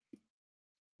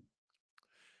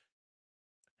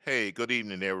Hey, good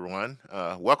evening, everyone.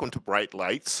 Welcome to Bright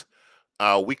Lights,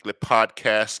 our weekly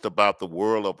podcast about the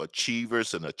world of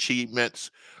achievers and achievements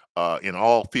in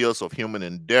all fields of human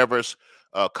endeavors.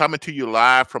 Coming to you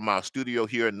live from our studio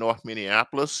here in North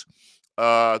Minneapolis.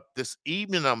 This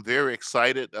evening, I'm very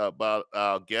excited about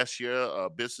our guest here,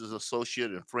 a business associate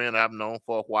and friend I've known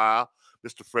for a while,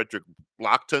 Mr. Frederick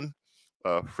Blockton.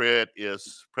 Fred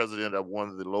is president of one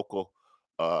of the local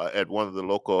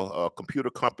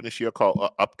computer companies here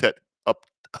called Up,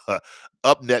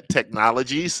 UpNet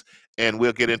Technologies, and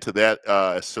we'll get into that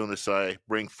as soon as I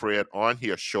bring Fred on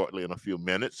here shortly in a few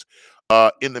minutes.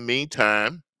 In the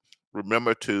meantime,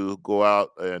 remember to go out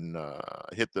and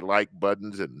hit the like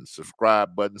buttons and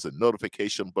subscribe buttons and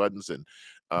notification buttons and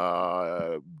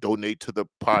donate to the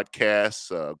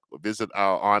podcast. Visit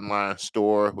our online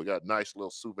store. We got nice little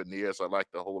souvenirs. I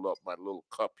like to hold up my little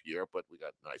cup here, but we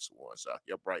got nice ones out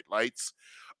here, bright lights.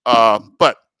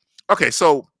 But okay,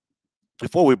 so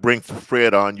before we bring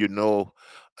Fred on,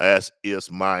 as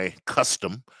is my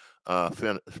custom,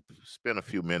 spend a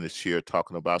few minutes here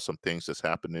talking about some things that's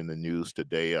happened in the news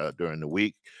today during the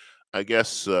week. I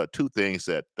guess two things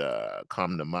that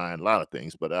come to mind, a lot of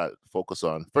things, but I focus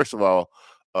on, first of all,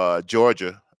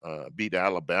 Georgia beat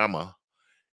Alabama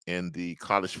in the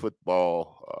college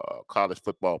football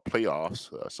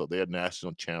playoffs. So they're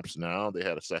national champs now. They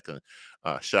had a second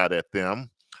shot at them.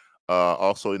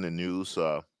 Also in the news,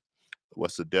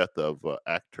 was the death of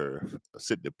actor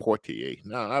Sidney Poitier.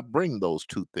 Now, I bring those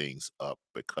two things up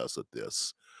because of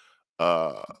this.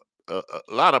 Uh, a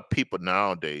lot of people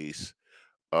nowadays,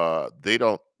 they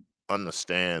don't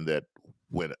understand that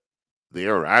when the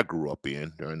era I grew up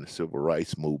in during the civil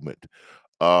rights movement,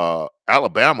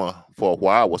 Alabama for a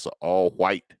while was an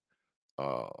all-white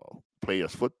uh,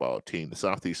 players football team. The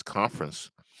Southeast Conference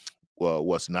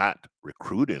was not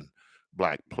recruiting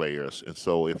black players, and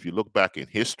so if you look back in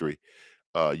history,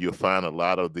 you'll find a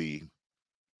lot of the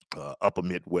upper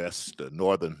Midwest,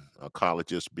 northern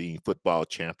colleges being football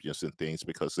champions and things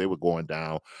because they were going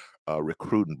down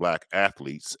recruiting black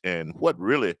athletes. And what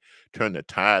really turned the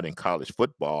tide in college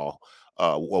football,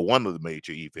 well, one of the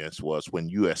major events was when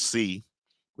USC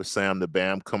with Sam the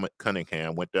Bam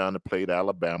Cunningham went down to play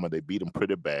Alabama. They beat them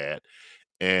pretty bad,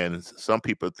 and some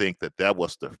people think that that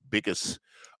was the biggest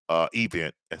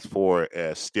event as far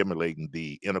as stimulating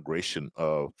the integration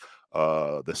of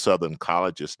the southern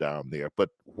colleges down there. But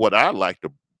what I like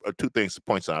to two things,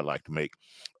 points I'd like to make.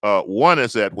 One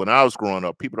is that when I was growing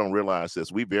up, people don't realize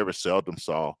this. We very seldom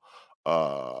saw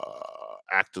uh,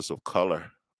 actors of color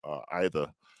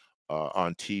either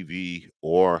on TV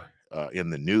or in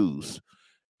the news,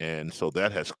 and so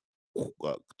that has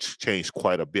changed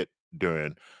quite a bit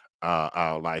during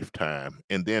our lifetime.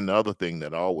 And then the other thing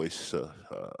that always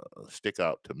stick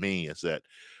out to me is that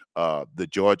the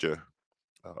Georgia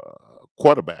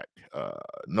quarterback,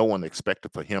 no one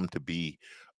expected for him to be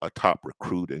a top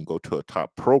recruit and go to a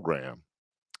top program.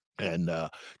 And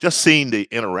just seeing the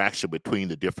interaction between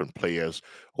the different players,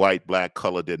 white, black,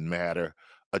 color didn't matter.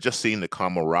 Just seeing the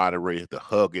camaraderie, the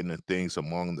hugging and things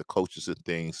among the coaches and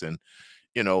things, and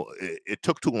it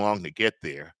took too long to get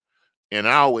there. And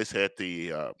I always had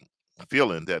the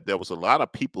feeling that there was a lot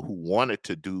of people who wanted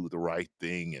to do the right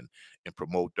thing and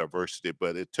promote diversity,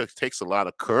 but takes a lot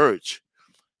of courage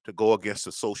to go against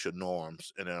the social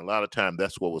norms. And then a lot of time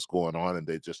that's what was going on, and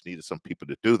they just needed some people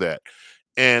to do that.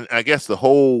 And I guess the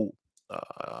whole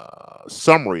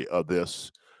summary of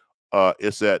this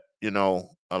is that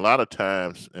a lot of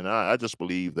times, and I just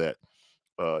believe that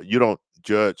you don't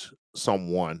judge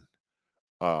someone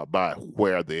by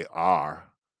where they are,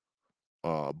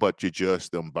 but you judge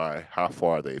them by how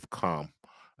far they've come.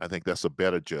 I think that's a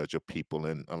better judge of people.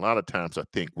 And a lot of times I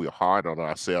think we're hard on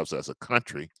ourselves as a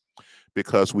country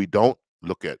because we don't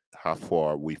look at how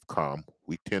far we've come.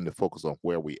 We tend to focus on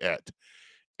where we at.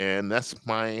 And that's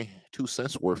my 2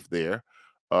 cents worth there.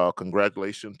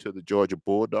 Congratulations to the Georgia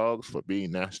Bulldogs for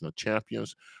being national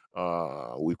champions.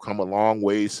 We've come a long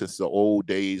way since the old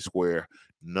days where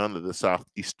none of the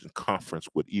Southeastern Conference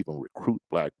would even recruit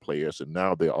black players, and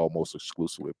now they're almost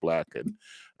exclusively black. And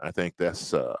I think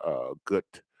that's a good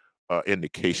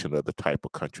indication of the type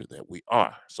of country that we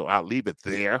are. So I'll leave it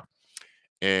there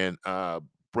and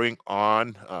bring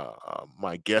on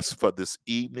my guest for this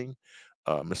evening,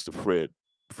 Mr.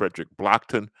 Frederick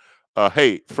Blockton.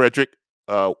 Hey, Frederick,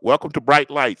 welcome to Bright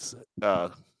Lights.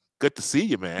 Good to see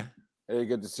you, man. Hey,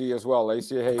 good to see you as well,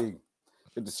 Lacey. Hey,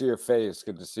 good to see your face.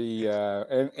 Good to see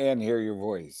and hear your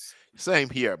voice. Same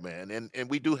here, man. And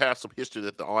we do have some history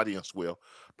that the audience will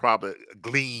probably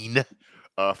glean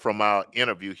from our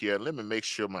interview here. Let me make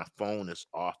sure my phone is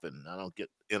off and I don't get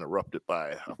interrupted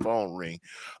by a phone ring.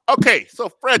 Okay, so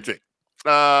Frederick,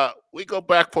 we go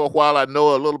back for a while. I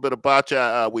know a little bit about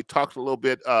you. We talked a little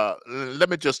bit. Let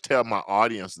me just tell my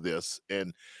audience this,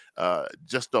 and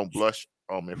just don't blush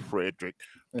on me, Frederick.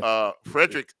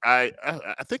 Frederick, I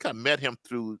think I met him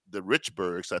through the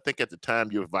Richburgs. I think at the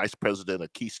time you were vice president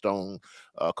of Keystone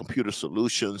Computer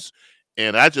Solutions,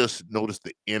 and I just noticed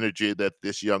the energy that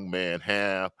this young man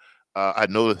had. I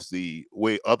noticed the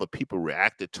way other people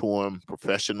reacted to him,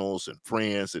 professionals and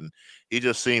friends, and he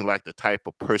just seemed like the type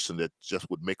of person that just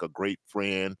would make a great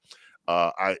friend.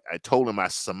 I told him I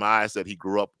surmised that he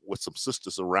grew up with some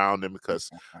sisters around him because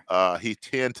he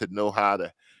tend to know how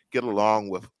to get along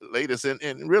with ladies,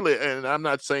 and really, and I'm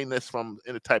not saying this from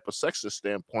any type of sexist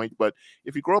standpoint, but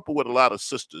if you grow up with a lot of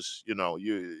sisters,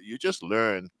 you just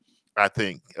learn, I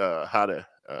think, how to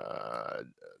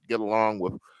get along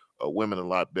with women a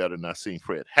lot better. And I've seen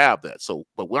Fred have that. So,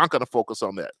 but we're not going to focus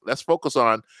on that. Let's focus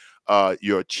on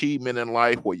your achievement in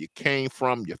life, where you came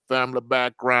from, your family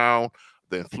background,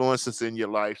 the influences in your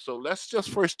life. So let's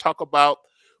just first talk about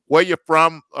where you're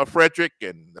from, Frederick,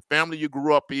 and the family you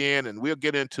grew up in, and we'll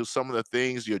get into some of the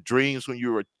things, your dreams when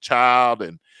you were a child,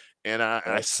 and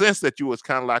I sense that you was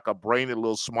kind of like a brainy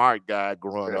little smart guy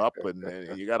growing up,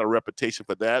 and you got a reputation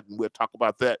for that, and we'll talk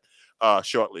about that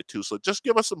shortly too. So just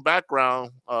give us some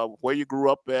background of where you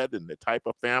grew up at and the type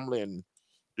of family, and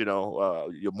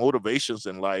your motivations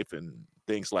in life and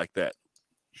things like that.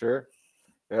 Sure.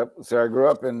 Yep. So I grew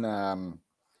up in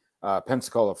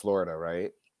Pensacola, Florida,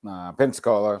 right?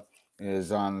 Pensacola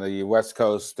is on the west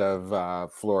coast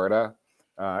of Florida,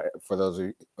 for those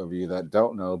of you that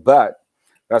don't know, but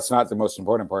that's not the most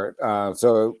important part.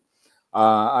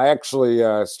 I actually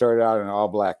started out in an all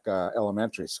black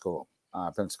elementary school.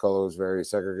 Pensacola was very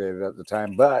segregated at the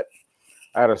time, but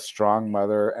I had a strong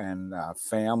mother and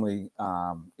family,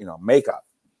 makeup.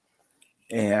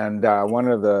 And one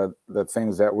of the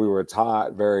things that we were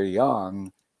taught very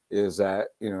young is that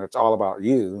it's all about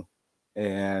you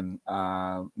and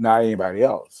not anybody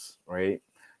else, right?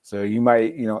 So you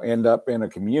might end up in a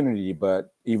community,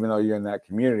 but even though you're in that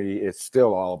community, it's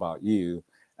still all about you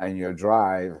and your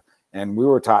drive. And we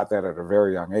were taught that at a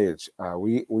very young age.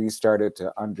 We started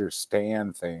to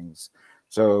understand things.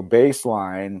 So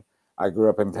baseline, I grew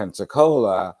up in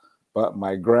Pensacola, but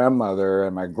my grandmother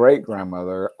and my great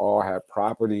grandmother all had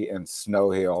property in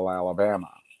Snow Hill,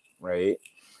 Alabama, right?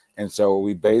 And so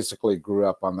we basically grew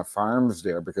up on the farms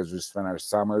there because we spent our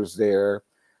summers there.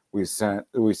 We spent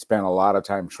a lot of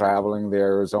time traveling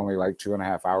there. It was only like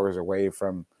 2.5 hours away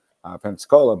from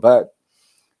Pensacola, but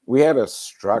we had a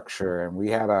structure and we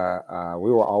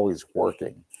were always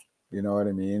working. You know what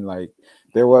I mean? Like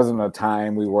there wasn't a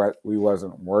time we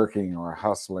wasn't working or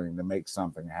hustling to make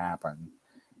something happen.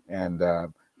 And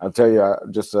I'll tell you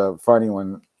just a funny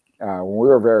one. When we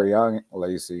were very young,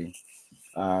 Lacey,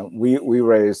 we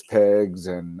raised pigs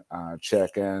and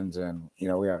chickens, and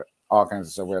we had all kinds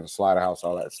of stuff. We had a slaughterhouse,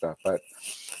 all that stuff. But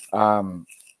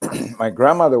my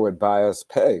grandmother would buy us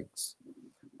pigs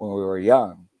when we were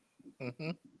young,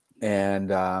 Mm-hmm.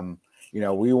 and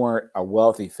we weren't a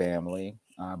wealthy family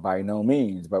by no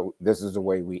means, but this is the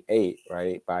way we ate,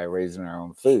 right? By raising our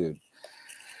own food.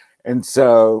 And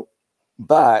so,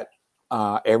 but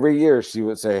every year she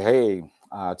would say, "Hey,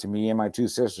 to me and my two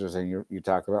sisters," and you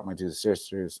talk about my two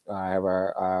sisters. I have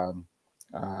a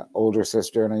older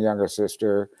sister and a younger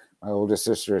sister. My older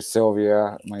sister is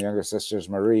Sylvia. My younger sister is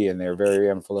Marie, and they're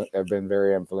have been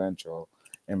very influential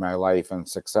in my life and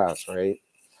success, right?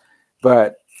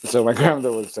 But so my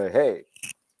grandmother would say, "Hey,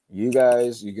 you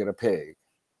guys, you get a pig,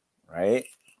 right?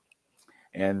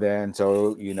 And then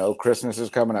so Christmas is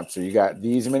coming up, so you got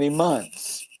these many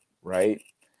months, right,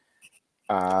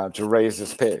 to raise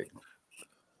this pig,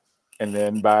 and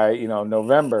then by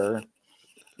November,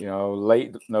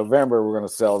 late November, we're going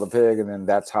to sell the pig, and then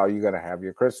that's how you're going to have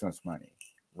your Christmas money,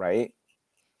 right?"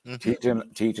 Mm-hmm.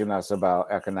 Teaching us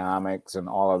about economics and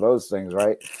all of those things,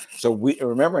 right? So we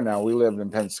remember now we lived in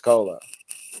Pensacola,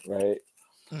 right?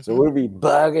 So Mm-hmm. we'd be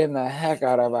bugging the heck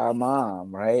out of our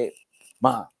mom, right?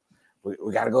 Mom, we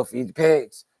got to go feed the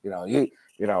pigs. We,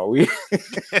 you know,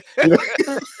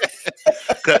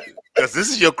 Because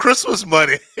this is your Christmas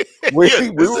money. we This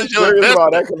were is your serious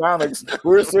about investment. economics.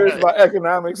 We were serious Right. about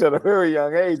economics at a very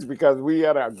young age because we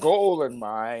had a goal in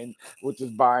mind, which is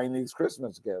buying these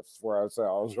Christmas gifts for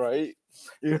ourselves, right?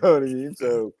 You know what I mean?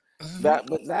 So Mhm.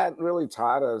 but that really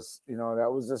taught us,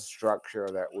 that was the structure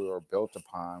that we were built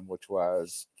upon, which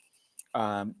was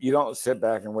you don't sit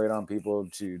back and wait on people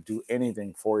to do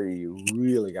anything for you. You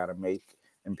really got to make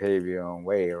and pave your own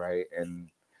way, right? And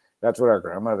that's what our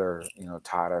grandmother,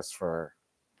 taught us for,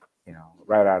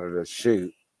 right out of the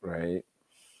chute, right?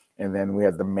 And then we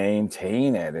had to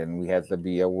maintain it, and we had to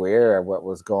be aware of what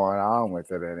was going on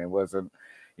with it. And it wasn't,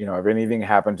 if anything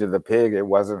happened to the pig, it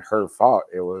wasn't her fault.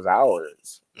 It was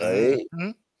ours, right? Mhm.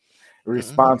 Mhm.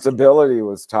 Responsibility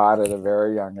was taught at a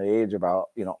very young age about,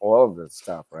 all of this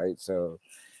stuff, right? So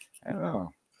I don't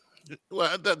know.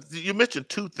 Well, you mentioned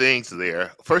two things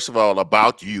there. First of all,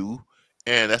 about you,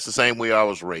 and that's the same way I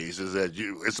was raised. Is that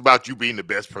you? It's about you being the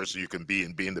best person you can be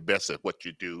and being the best at what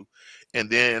you do. And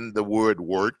then the word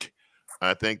work.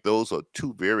 I think those are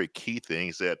two very key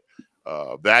things that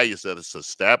values that is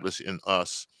established in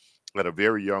us at a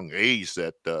very young age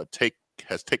that take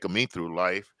has taken me through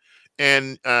life.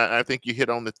 And I think you hit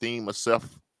on the theme of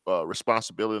self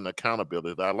responsibility and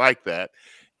accountability. I like that,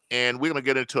 and we're going to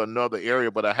get into another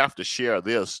area, but I have to share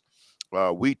this.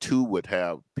 We too would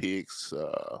have pigs,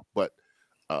 but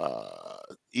uh,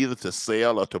 either to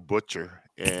sell or to butcher.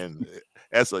 And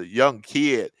as a young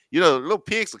kid, little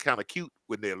pigs are kind of cute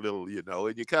when they're little,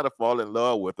 and you kind of fall in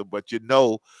love with them, but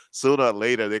sooner or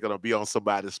later they're going to be on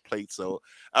somebody's plate. So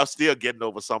I'm still getting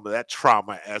over some of that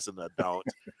trauma as an adult.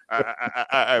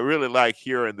 I really like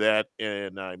hearing that,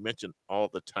 and I mention all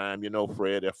the time,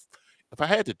 Fred, if I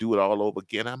had to do it all over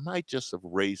again, I might just have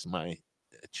raised my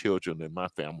children and my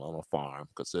family on a farm,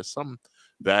 because there's some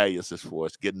values as far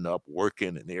as getting up,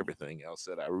 working, and everything else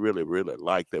that I really, really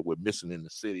like that we're missing in the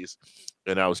cities.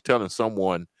 And I was telling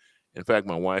someone, in fact,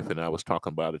 my wife and I was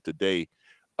talking about it today.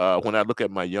 When I look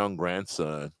at my young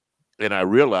grandson, and I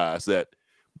realize that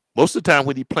most of the time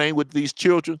when he playing with these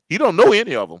children, he don't know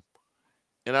any of them.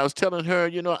 And I was telling her,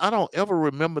 I don't ever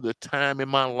remember the time in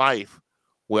my life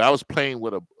where I was playing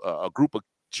with a group of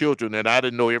children and I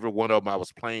didn't know every one of them I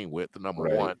was playing with, number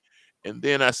Right. one. And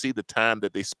then I see the time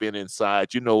that they spend inside,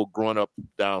 growing up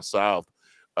down south,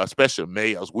 especially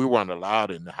males, we weren't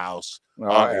allowed in the house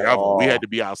Not hardly at ever. We had all. to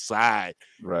be outside.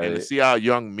 And to Right. see our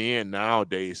young men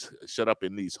nowadays shut up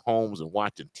in these homes and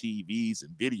watching TVs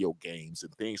and video games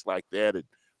and things like that, and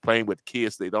playing with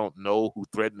kids they don't know, who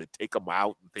threaten to take them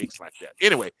out and things like that.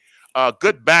 Anyway,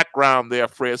 good background there,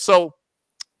 Fred. So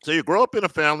you grow up in a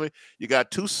family. You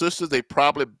got two sisters. They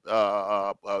probably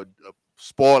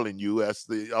spoiling you as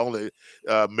the only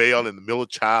male and the middle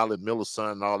child and middle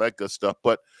son and all that good stuff.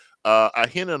 But I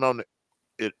hinted on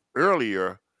it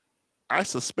earlier. I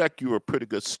suspect you were pretty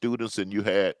good students and you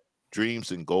had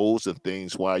dreams and goals and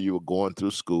things while you were going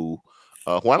through school.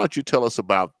 Why don't you tell us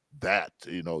about that?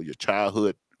 Your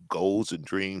childhood goals and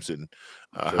dreams, and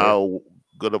Sure. how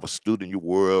good of a student you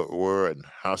were, and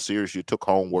how serious you took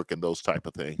homework and those type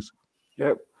of things.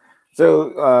 Yep.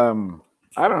 So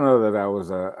I don't know that I was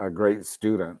a great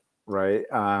student, right?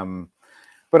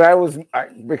 But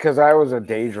because I was a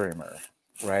daydreamer,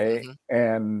 right? Hmm.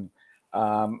 And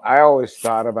I always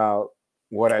thought about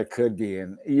what I could be,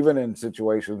 and even in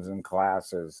situations in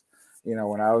classes,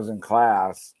 when I was in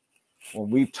class, when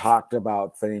we talked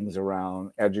about things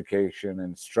around education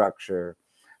and structure,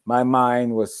 my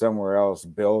mind was somewhere else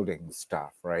building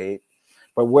stuff, right?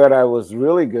 But what I was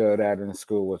really good at in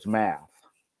school was math,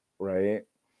 right?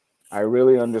 I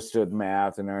really understood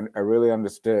math, and I really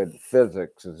understood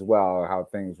physics as well, how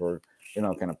things were,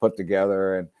 kind of put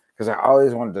together. And because I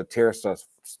always wanted to tear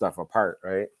stuff apart,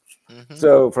 right? Hmm.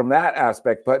 So from that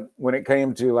aspect, but when it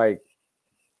came to like,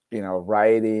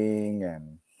 writing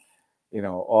and,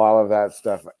 all of that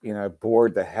stuff,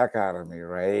 bored the heck out of me,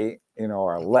 right?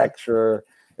 Or a Hmm. lecture,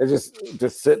 it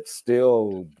just sit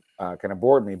still, kind of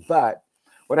bored me. But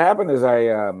what happened is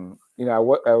I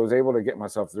was able to get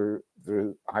myself through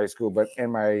high school, but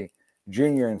in my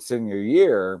junior and senior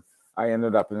year, I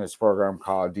ended up in this program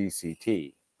called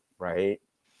DCT, right?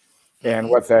 And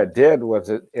Hmm. what that did was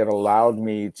it allowed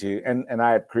me to, and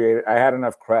I had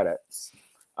enough credits,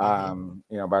 Hmm.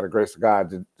 by the grace of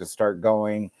God, to start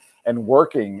going and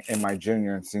working in my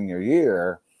junior and senior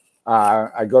year.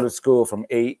 I go to school from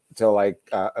 8 till like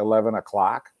 11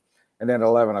 o'clock. And then at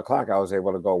 11 o'clock, I was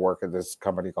able to go work at this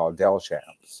company called Dell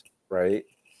Shams, right?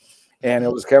 And it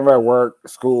Hmm. was kind of a work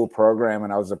school program.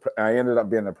 And I ended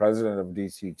up being the president of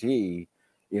DCT,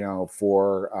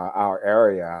 for our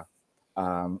area,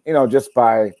 just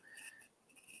by,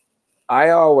 I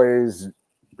always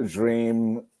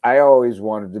I always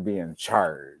wanted to be in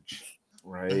charge,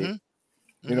 right? Hmm.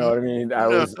 You know Hmm. what I mean? I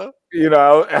Yeah. was,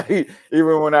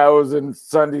 even when I was in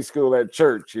Sunday school at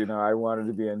church, I wanted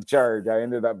to be in charge. I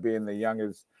ended up being the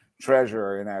youngest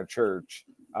treasurer in our church,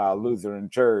 Lutheran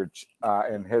church,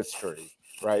 in history,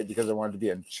 right? Because I wanted to be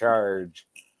in charge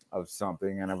of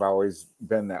something, and I've always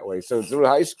been that way. So through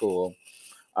high school,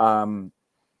 um,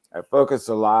 I focused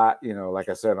a lot, like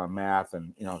I said, on math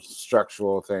and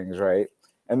structural things, right?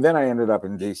 And then I ended up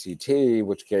in DCT,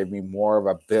 which gave me more of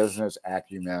a business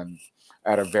acumen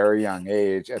at a very young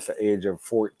age. At the age of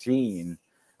 14,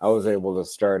 I was able to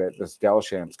start at this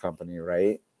Delshamps company,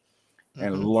 right?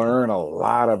 And Mm-hmm. learn a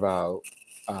lot about,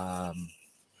 um,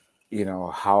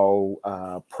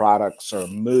 how products are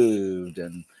moved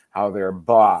and how they're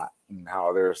bought and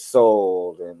how they're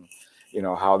sold and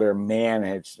how they're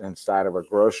managed inside of a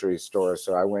grocery store.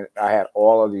 So I had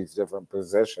all of these different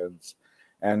positions,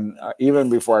 and even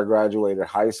before I graduated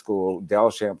high school,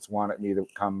 Delshamps wanted me to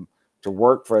come to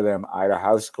work for them out of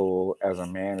high school as a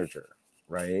manager,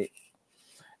 right?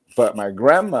 But my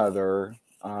grandmother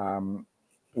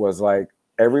was like,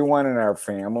 everyone in our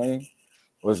family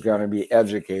was going to be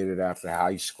educated after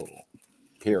high school,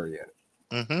 period.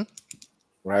 Mm-hmm.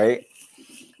 Right?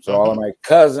 So all Mm-hmm. of my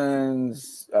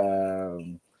cousins,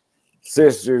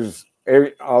 sisters,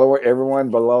 everyone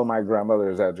below my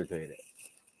grandmother is educated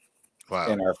Wow.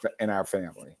 in our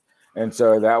family, and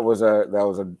so that was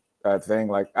a thing.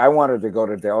 Like I wanted to go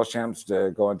to Delshamps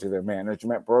to go into their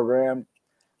management program,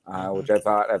 Mm-hmm. which I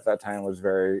thought at that time was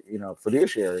very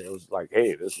fiduciary. It was like,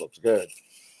 hey, this looks good.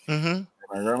 Mm-hmm.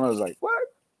 My grandma was like, what?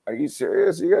 Are you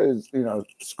serious? You guys,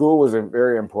 school was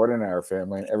very important in our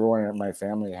family, and everyone in my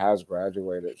family has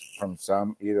graduated from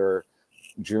some either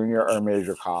junior or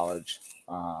major college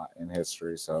in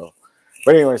history. So,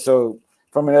 but anyway, so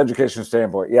from an education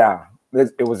standpoint, yeah,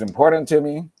 it was important to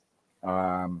me.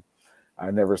 Um, I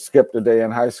never skipped a day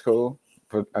in high school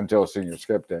until senior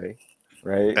skip day,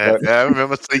 right? But I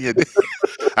remember seeing it.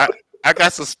 I I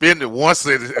got suspended once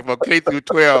from K through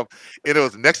 12, and it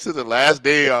was next to the last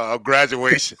day of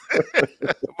graduation. and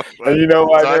But you know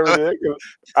why I so I never know. did? 'Cause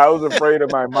I was afraid of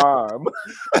my mom.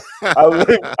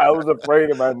 I was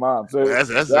afraid of my mom. So That's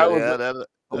that it. was Yeah, that.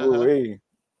 Uh-huh. ooh-wee.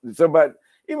 So, but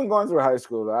even going through high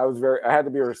school, I had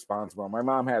to be responsible. My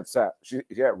mom had she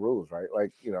had rules, right?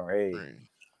 Like, hey, Right.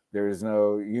 there's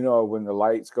no, when the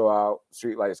lights go out,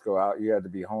 street lights go out, you had to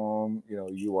be home.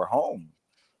 You were home.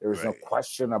 There was no Right.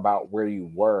 question about where you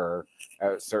were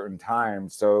at certain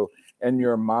times. So in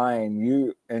your mind,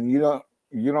 you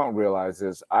don't realize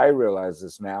this. I realize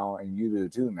this now, and you do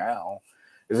too now,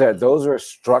 is that Mhm. those are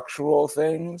structural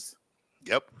things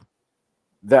Yep.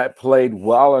 that played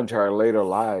well into our later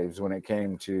lives when it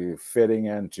came to fitting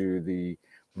into the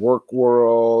work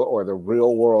world or the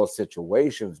real world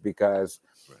situations because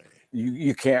Right.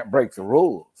 you can't break the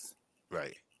rules.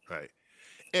 Right. Right.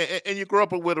 And you grow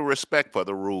up with a respect for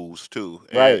the rules too,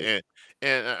 Right.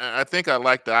 and I think I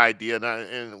like the idea,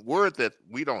 and word that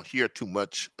we don't hear too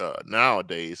much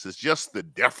nowadays is just the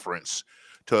deference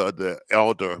to the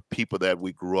elder people that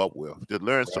we grew up with. To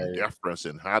learn some Right. deference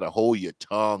and how to hold your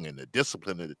tongue and the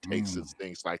discipline that it takes and Mm.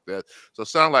 things like that. So it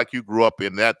sounds like you grew up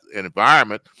in that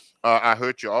environment. I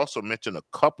heard you also mention a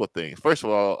couple of things. First of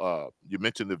all, you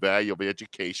mentioned the value of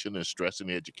education and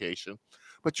stressing education,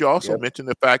 but you also Yep. mentioned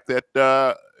the fact that,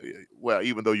 well,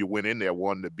 even though you went in there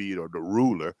wanting to be the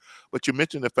ruler, but you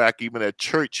mentioned the fact even at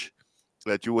church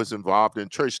that you was involved in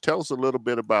church. Tell us a little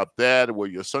bit about that. Were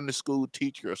you a Sunday school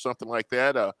teacher or something like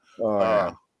that? Oh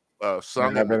Uh, yeah.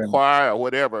 sung Yeah. I've in the been in. choir or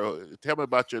whatever. Tell me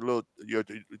about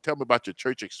tell me about your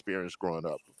church experience growing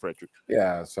up, Frederick.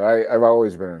 Yeah. So I've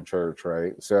always been in church,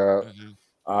 right? So Hmm.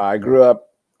 I grew up.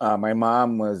 My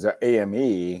mom was a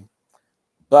AME,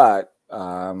 but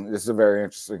this is a very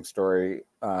interesting story.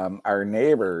 Our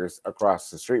neighbors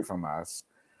across the street from us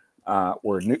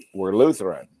were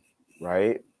Lutheran,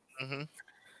 right? Hmm.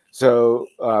 So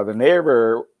the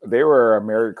neighbor, they were a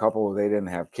married couple. They didn't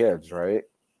have kids, right?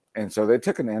 And so they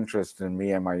took an interest in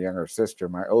me and my younger sister.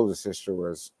 My older sister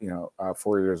was,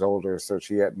 4 years older, so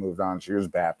she had moved on. She was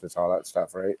Baptist, all that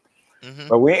stuff, right? Hmm.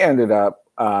 But they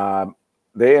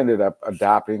ended up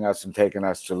adopting us and taking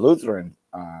us to Lutheran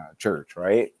church,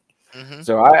 right? Hmm.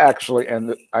 So I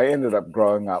ended up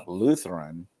growing up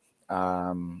Lutheran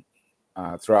um,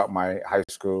 throughout my high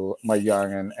school, my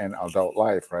young and adult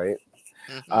life, right?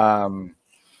 Hmm. Um,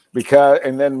 because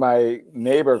and then my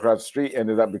neighbor across the street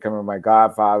ended up becoming my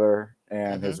godfather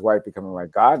and Hmm. his wife becoming my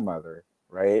godmother,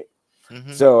 right?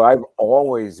 Hmm. So I've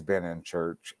always been in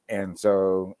church, and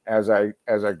so as I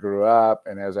grew up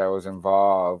and as I was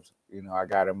involved, I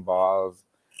got involved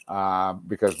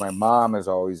because my mom is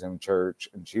always in church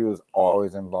and she was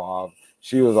always involved.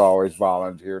 She was always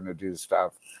volunteering to do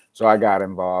stuff, so I got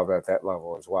involved at that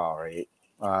level as well, right?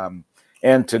 Um,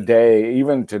 and today,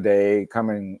 even today,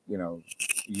 coming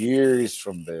years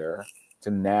from there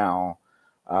to now,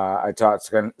 I taught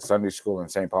Sunday school in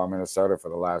St. Paul, Minnesota for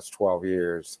the last 12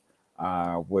 years.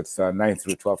 with ninth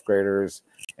through 12th graders.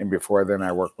 And before then,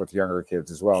 I worked with younger kids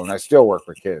as well. And I still work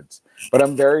with kids. But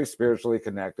I'm very spiritually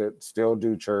connected, still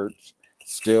do church,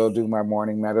 still do my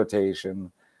morning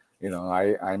meditation.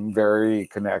 I'm very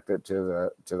connected to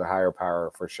the higher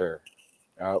power for sure.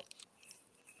 Yep.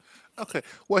 Okay.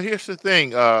 Well, here's the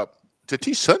thing. To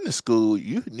teach Sunday school,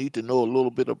 you need to know a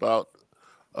little bit about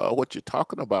what you're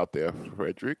talking about there,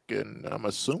 Frederick. And I'm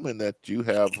assuming that you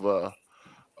have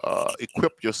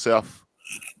equipped yourself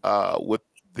with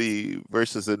the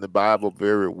verses in the Bible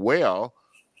very well.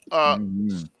 Uh,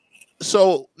 Mhm.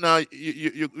 so now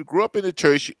you grew up in the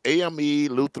church, AME,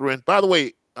 Lutheran. By the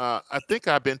way, I think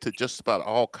I've been to just about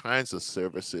all kinds of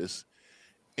services.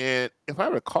 And if I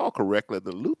recall correctly,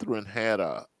 the Lutheran had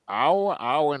a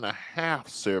hour and a half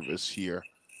service here.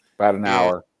 About an And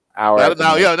hour about at an the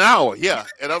hour, most. yeah, an hour, yeah.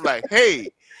 And I'm like, hey,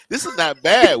 this is not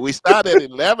bad. We start at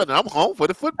 11 and I'm home for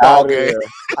the football Out of game. there.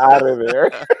 Out of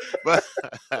there. But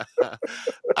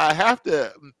I have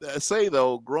to say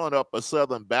though, growing up a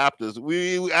Southern Baptist,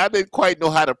 I didn't quite know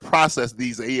how to process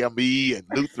these AME and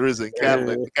Lutherans and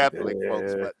Catholic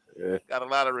folks, but got a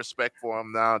lot of respect for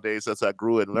them nowadays as I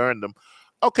grew and learned them.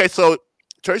 Okay, so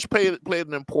church played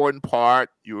an important part.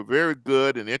 You were very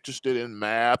good and interested in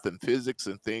math and physics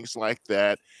and things like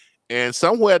that. And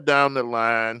somewhere down the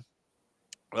line,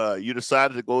 you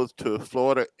decided to go to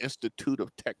Florida Institute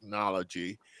of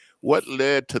Technology. What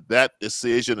led to that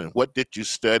decision, and what did you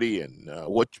study, and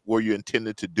what were you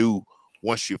intended to do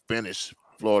once you finished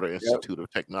Florida Yep. Institute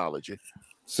of Technology?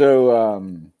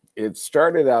 So it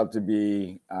started out to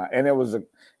be, and it was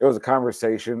a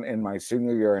conversation in my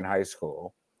senior year in high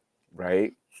school,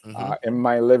 right? Hmm. In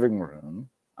my living room,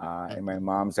 in my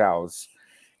mom's house,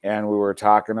 and we were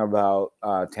talking about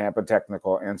Tampa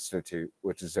Technical Institute,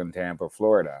 which is in Tampa,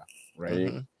 Florida, right?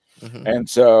 Hmm. Hmm.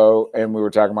 And we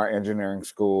were talking about engineering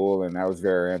school, and I was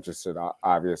very interested,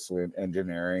 obviously, in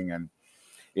engineering, and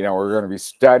we're going to be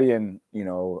studying,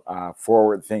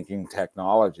 forward-thinking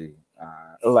technology,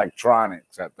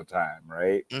 electronics at the time,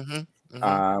 right? Hmm. Hmm.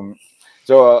 Um,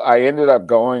 so I ended up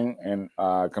going and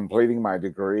completing my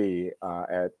degree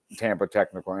at Tampa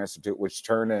Technical Institute, which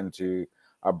turned into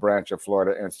a branch of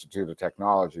Florida Institute of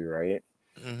Technology, right?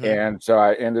 Hmm. And so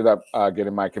I ended up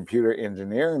getting my computer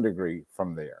engineering degree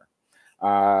from there.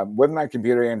 With my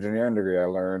computer engineering degree, I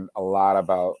learned a lot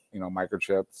about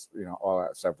microchips, all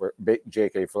that stuff.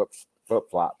 JK flip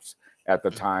flops at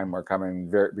the time were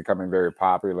becoming very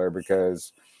popular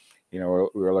because we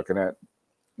were looking at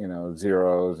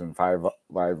zeros and five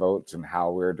votes and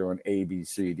how we were doing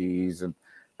ABCDs, and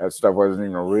that stuff wasn't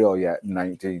even real yet in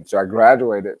 19. So I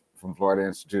graduated from Florida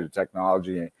Institute of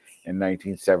Technology in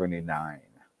 1979,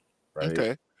 right,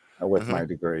 Okay. with Hmm. my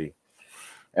degree.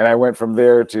 And I went from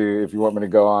there to, if you want me to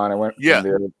go on, I went from Yeah.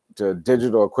 there to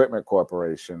Digital Equipment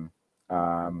Corporation.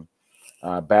 Um,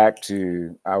 I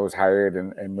was hired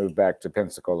and moved back to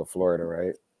Pensacola, Florida,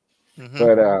 right? Hmm.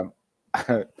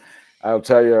 But I'll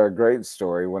tell you a great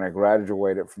story. When I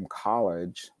graduated from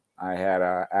college, I had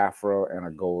a afro and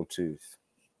a gold tooth,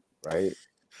 right?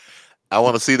 I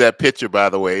want to see that picture. By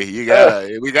the way, we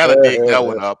gotta dig that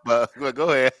one up. Go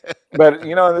ahead. But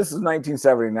this is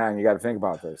 1979. You got to think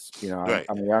about this. Right.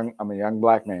 I'm a young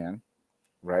black man,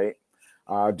 right?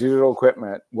 Digital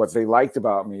Equipment. What they liked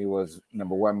about me was,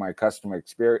 number one, my customer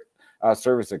experience,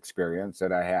 service experience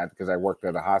that I had because I worked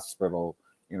at a hospital,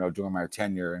 during my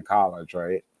tenure in college,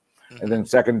 right? And Hmm. then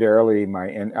secondarily,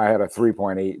 I had a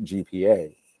 3.8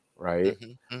 GPA, right?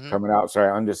 Hmm. Hmm. Coming out, so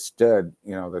I understood,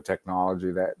 the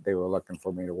technology that they were looking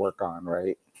for me to work on,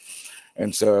 right?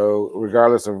 And so,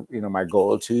 regardless of my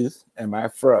gold tooth and my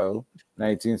fro,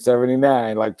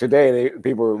 1979, like today,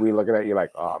 people will be looking at you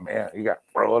like, "Oh man, you got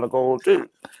fro and a gold tooth,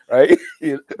 right?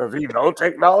 Does he know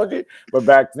technology?" But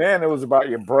back then, it was about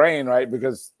your brain, right?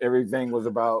 Because everything was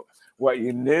about what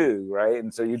you knew, right?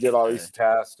 And so you did all these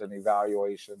tests and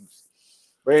evaluations.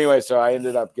 But anyway, so I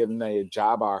ended up getting a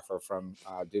job offer from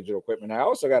Digital Equipment. I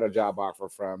also got a job offer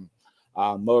from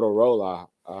Motorola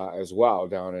as well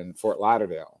down in Fort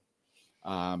Lauderdale.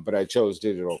 But I chose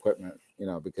Digital Equipment,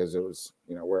 because it was,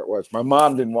 where it was. My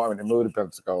mom didn't want me to move to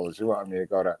Pensacola. She wanted me to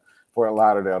go to Fort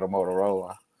Lauderdale to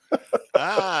Motorola.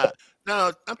 Ah,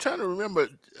 now I'm trying to remember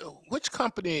which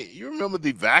company. You remember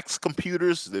the VAX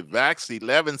computers, the VAX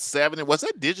 1170? Was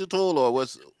that digital or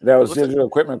That was was it? Digital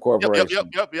Equipment Yep, yep, yep,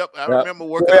 Corporation. yep, yep. I Yeah. remember So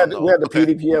working on we those. had the Okay,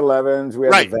 PDP 11s, we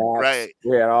had the right, VAX, right.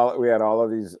 we had all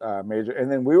of these major,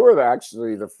 and then we were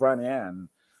actually the front end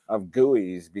of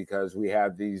GUIs because we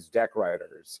had these deck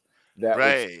writers that would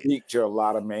Right. speak to a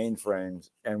lot of mainframes,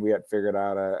 and we had figured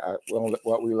out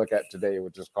what we look at today,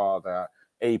 which is called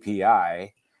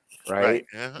API, right?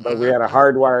 Right. But we had a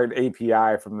hardwired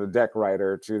API from the deck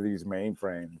writer to these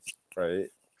mainframes, right?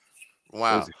 It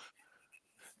Wow. was,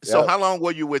 So yeah, how long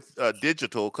were you with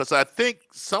digital? Because I think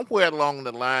somewhere along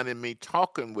the line in me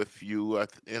talking with you,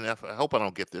 and I hope I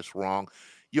don't get this wrong,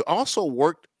 you also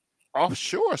worked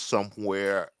offshore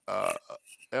somewhere.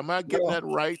 Am I getting no, that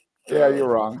right, yeah, you're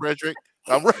wrong. Frederick?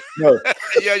 I'm right. No,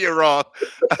 Yeah, you're wrong.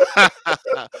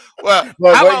 Well,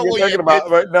 but how what long you're were you thinking in about,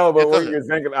 but no, Yeah, but go what ahead. you're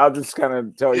thinking, I'll just kind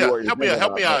of tell you Yeah, what you're thinking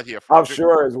help about. me But out here, Frederick.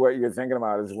 offshore is what you're thinking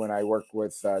about is when I worked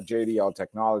with JDL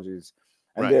Technologies.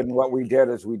 And Right. then what we did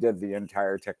is we did the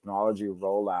entire technology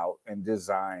rollout and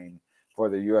design for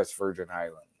the US Virgin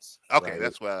Islands, Okay, right?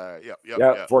 that's why.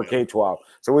 Yeah, for Yep. K-12.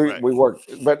 So we Right. we worked,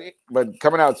 but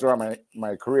coming out throughout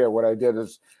my career, what I did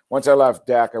is once I left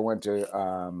DAC, I went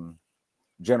to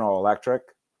General Electric,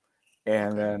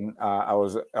 and Okay. then I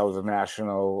was a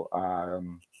national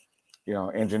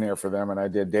engineer for them, and I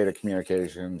did data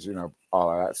communications, all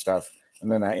of that stuff,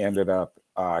 and then I ended up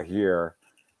here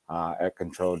at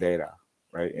Control Data,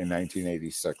 right, in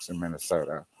 1986 in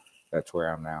Minnesota. That's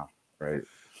where I'm now, right?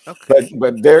 But Okay.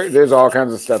 but there's all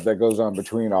kinds of stuff that goes on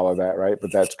between all of that, right?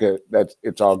 But that's good.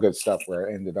 It's all good stuff where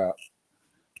I ended up.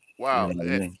 You Wow. know what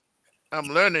I mean? I'm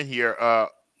learning here. I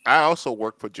also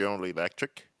worked for General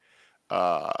Electric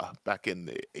back in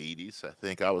the 80s. I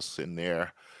think I was in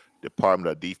their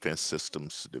Department of Defense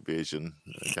Systems division,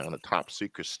 kind of top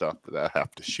secret stuff that I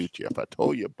have to shoot you if I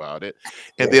told you about it.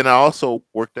 And Yeah. then I also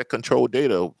worked at Control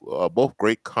Data, both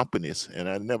great companies, and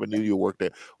I never knew you worked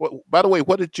there. By the way,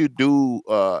 what did you do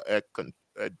at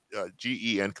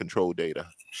GE and Control Data?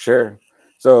 Sure.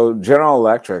 So General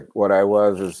Electric, what I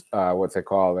was is what they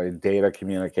call a data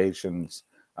communications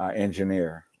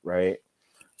engineer, right?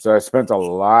 So I spent a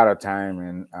lot of time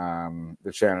in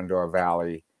the Shenandoah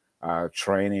Valley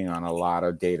training on a lot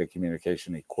of data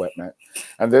communication equipment.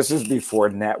 And this is before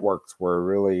networks were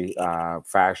really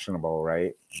fashionable,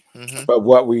 right? Hmm. But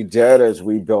what we did is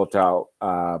we built out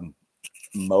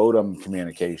modem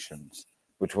communications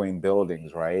between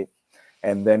buildings, right?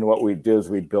 And then what we do is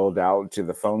we build out to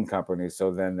the phone company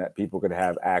so then that people could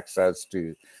have access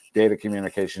to data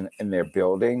communication in their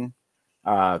building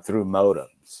through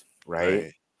modems,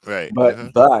 right? Right.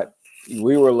 Right. But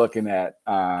we were looking at,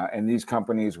 and these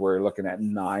companies were looking at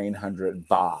 900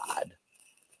 baud,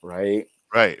 right?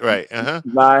 Right. Uh huh.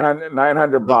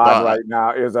 900 The baud bod. right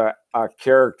now is a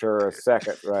character a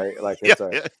second, right? Like Yeah. it's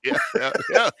a,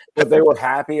 Yeah. but they were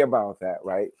happy about that,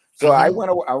 right? So Hmm. I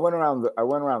went around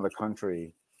the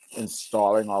country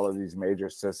installing all of these major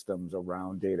systems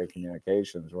around data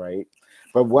communications, right?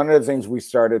 But one of the things we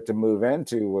started to move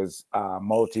into was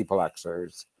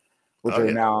multiplexers, Oh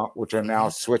yeah. which are now Hmm.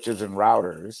 switches and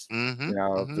routers,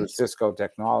 Hmm. through Cisco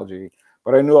technology.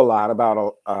 But I knew a lot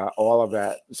about all of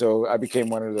that, so I became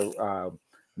one of the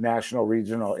national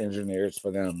regional engineers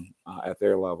for them at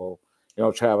their level.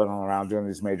 Traveling around doing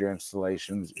these major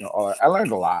installations. I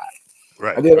learned a lot. I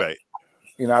Right. did, Right.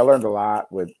 I learned a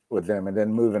lot with them, and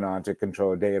then moving on to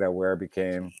Control Data, where it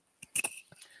became.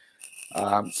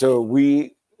 So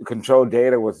we Control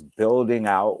Data was building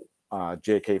out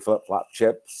JK flip flop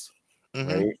chips,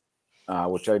 Hmm. right?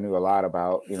 Which I knew a lot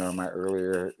about, in my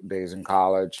earlier days in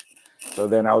college. So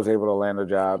then I was able to land a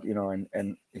job,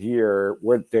 and here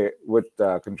with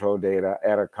Control Data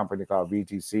at a company called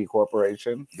VTC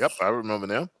Corporation. Yep. I remember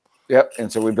them. Yep.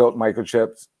 And so we built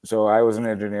microchips. So I was an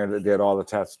engineer that did all the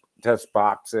test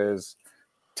boxes,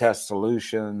 test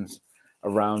solutions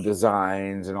around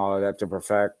designs and all of that to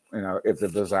perfect, if the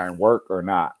design worked or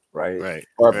not, right? Right.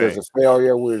 Or if there's Right. a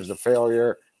failure, where's the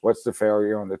failure? What's the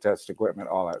failure on the test equipment?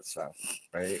 All that stuff,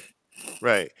 right?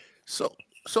 Right. So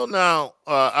now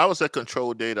I was at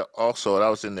Control Data also, and I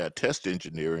was in that test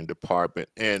engineering department.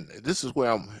 And this is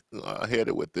where I'm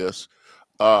headed with this.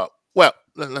 Uh, well,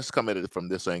 let's come at it from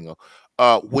this angle.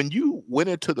 When you went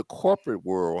into the corporate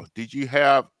world, did you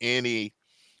have any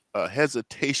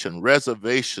hesitation,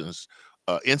 reservations,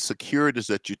 insecurities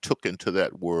that you took into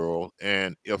that world?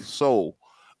 And if so,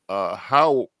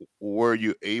 how were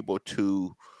you able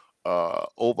to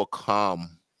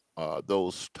overcome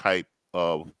those type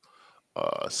of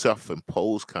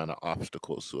self-imposed kind of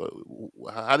obstacles?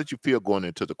 How did you feel going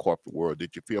into the corporate world?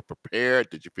 Did you feel prepared?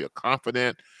 Did you feel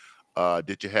confident?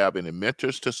 Did you have any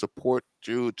mentors to support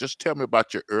you? Just tell me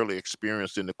about your early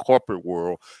experience in the corporate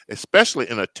world, especially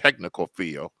in a technical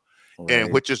field, and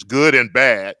Right, which is good and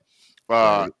bad.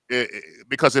 right,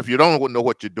 Because if you don't know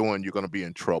what you're doing, you're going to be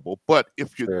in trouble. But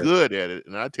if you're sure, good at it,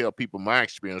 and I tell people my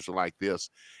experience are like this: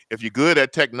 if you're good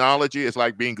at technology, it's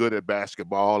like being good at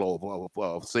basketball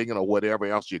or singing or whatever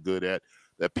else you're good at.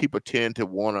 That people tend to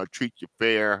want to treat you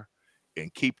fair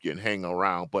and keep you and hang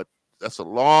around. But that's a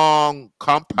long,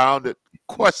 compounded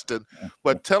question.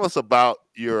 But tell us about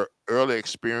your early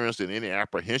experience and any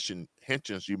apprehensions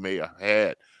you may have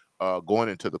had going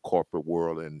into the corporate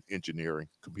world in engineering,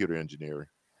 computer engineering.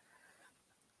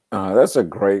 That's a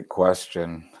great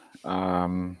question.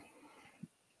 Um,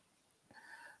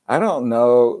 I don't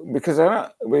know because I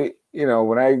don't.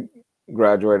 When I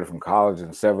graduated from college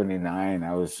in '79,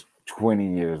 I was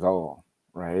 20 years old,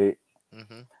 right?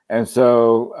 Hmm. And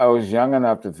so I was young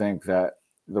enough to think that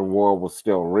the world was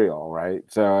still real, right?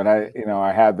 So, and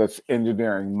I had this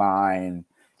engineering mind,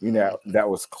 Hmm. that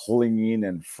was clean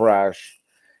and fresh,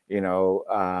 you know.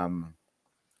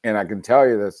 And I can tell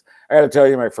you this. I got to tell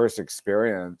you my first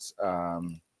experience,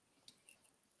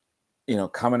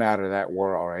 coming out of that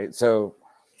world, right? So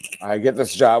I get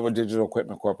this job with Digital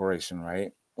Equipment Corporation,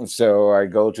 right? And so I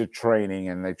go to training,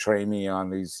 and they train me on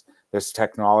this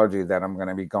technology that I'm going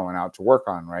to be going out to work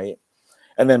on, right?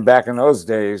 And then back in those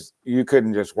days, you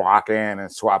couldn't just walk in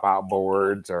and swap out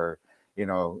boards, or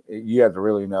you had to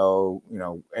really know,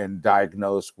 and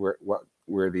diagnose where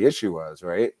the issue was,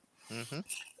 right? Hmm.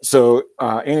 So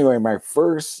anyway, my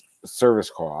first service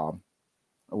call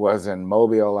was in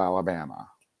Mobile, Alabama,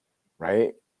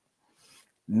 right?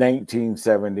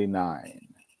 1979.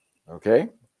 Okay.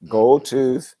 Gold Hmm.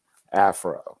 tooth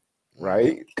afro, Hmm.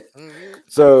 right? Hmm.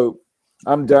 So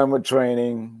I'm done with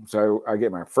training. So I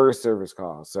get my first service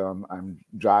call. So I'm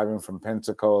driving from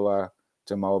Pensacola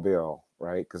to Mobile,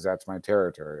 right? Because that's my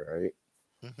territory,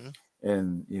 right? Hmm.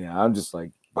 And I'm just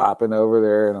like bopping over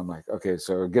there, and I'm like, okay,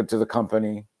 so I get to the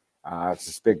company. It's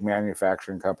this big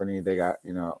manufacturing company. They got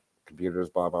computers,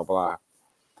 blah blah blah.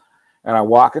 And I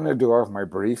walk in the door with my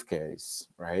briefcase,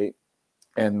 right?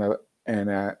 And the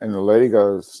lady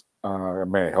goes,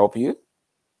 "May I help you?"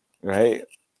 Right?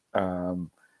 Um,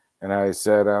 and I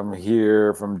said, "I'm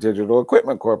here from Digital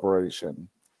Equipment Corporation."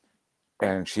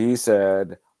 And she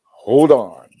said, "Hold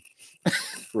on,"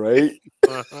 right?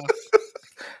 Uh-huh.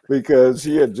 Because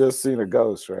she had just seen a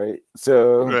ghost, right?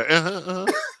 So Right. Uh-huh.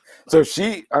 So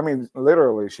I mean,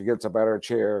 literally, she gets up out of her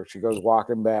chair. She goes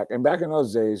walking back. And back in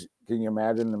those days, can you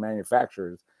imagine the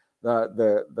manufacturers?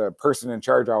 The person in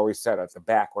charge always sat at the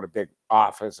back with a big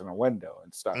office and a window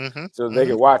and stuff, Hmm. so they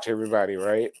Hmm. could watch everybody,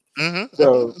 right? Hmm.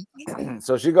 So,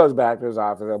 so she goes back to his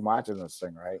office. I'm watching this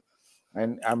thing, right?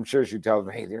 And I'm sure she tells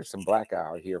me, "Hey, there's some black guy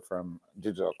out here from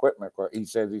Digital Equipment. He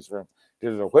says he's from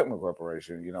Digital Equipment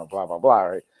Corporation, blah blah blah,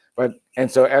 right?" But and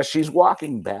so as she's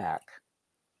walking back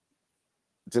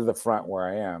to the front where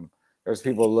I am, there's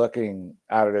people looking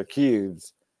out of their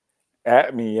cubes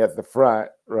at me at the front,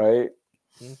 right?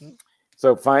 Hmm.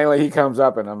 So finally he comes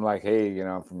up, and I'm like, "Hey,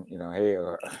 hey,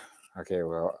 okay,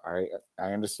 well, I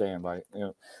understand, like,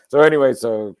 So anyway,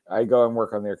 so I go and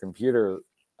work on their computer,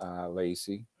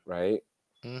 Lacey, right?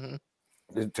 Hmm.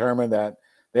 Determined that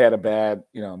they had a bad,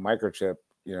 microchip,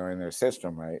 in their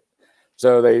system, right?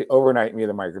 So they overnight me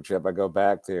the microchip. I go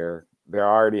back there. They're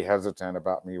already hesitant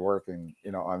about me working,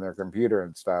 on their computer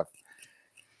and stuff.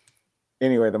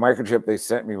 Anyway, the microchip they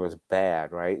sent me was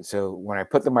bad, right? So when I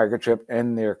put the microchip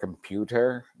in their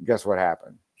computer, guess what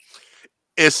happened?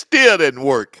 It still didn't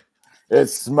work. It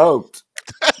smoked.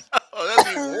 Oh, that's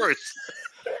even worse.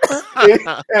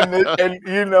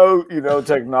 And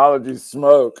technology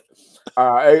smoke.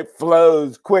 It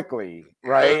flows quickly,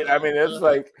 right? I mean, it's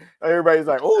like everybody's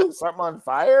like, "Oh, something on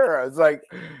fire!" It's like,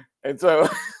 and so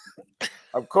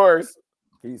of course,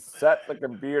 he set the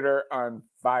computer on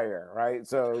fire, right?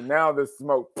 So now the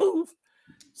smoke, poof.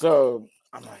 So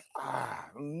I'm like,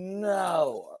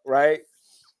 no, right?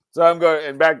 So I'm going,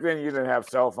 and back then you didn't have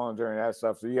cell phones or any of that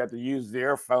stuff, so you had to use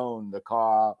their phone to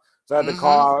call. So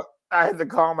Hmm. I had to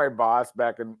call my boss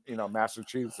back in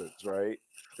Massachusetts, right?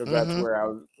 Because that's Hmm.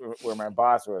 where my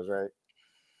boss was, right?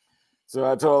 So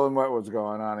I told him what was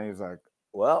going on. And he's like,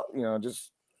 well,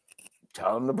 just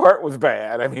tell him the part was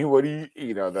bad. I mean, what do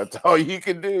that's all you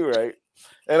can do, right?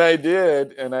 And I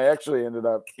did, and I actually ended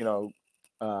up, they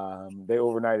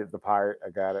overnighted the part. I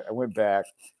got it. I went back,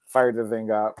 fired the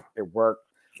thing up. It worked.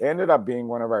 It ended up being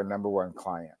one of our number one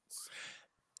clients.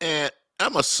 And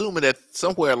I'm assuming that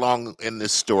somewhere along in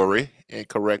this story, and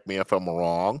correct me if I'm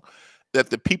wrong, that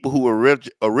the people who were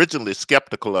originally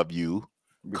skeptical of you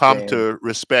come Became to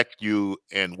respect you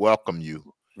and welcome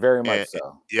you. very much And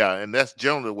so. yeah, and that's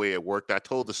generally the way it worked. I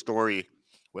told the story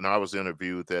when I was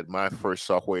interviewed that my first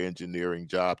software engineering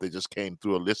job, they just came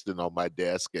through a listing on my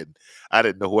desk, and I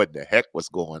didn't know what the heck was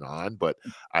going on. But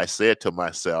I said to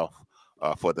myself,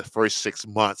 for the first 6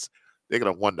 months, they're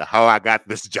gonna wonder how I got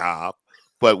this job.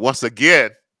 But once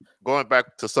again, going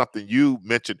back to something you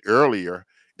mentioned earlier,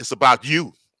 it's about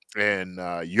you. and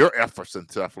your efforts and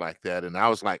stuff like that. And I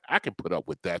was like, I can put up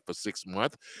with that for 6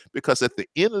 months because at the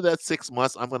end of that 6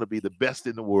 months, I'm going to be the best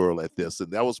in the world at this.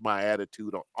 And that was my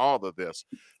attitude on all of this.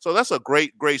 So that's a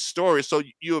great, great story. So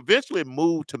you eventually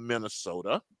moved to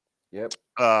Minnesota Yep.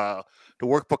 uh, to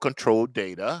work for Control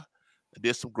Data. I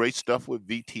did some great stuff with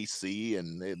VTC,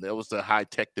 and that was the high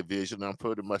tech division. I'm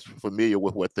pretty much familiar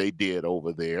with what they did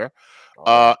over there. Oh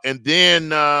yeah. And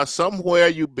then somewhere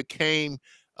you became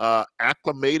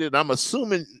acclimated. I'm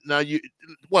assuming now you.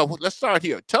 Well, let's start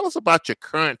here. Tell us about your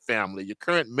current family, your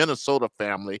current Minnesota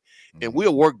family, and Mhm.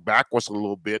 we'll work backwards a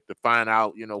little bit to find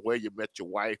out, where you met your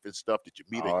wife and stuff. Did you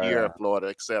meet her Oh here in yeah. Florida,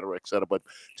 et cetera, et cetera? But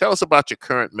tell us about your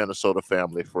current Minnesota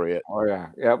family, Fred. Oh yeah.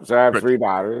 Yep. So I have Fred. three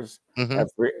daughters. I Mm-hmm. have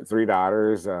three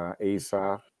daughters,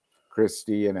 Asa,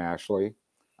 Christy, and Ashley.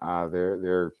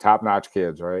 They're top notch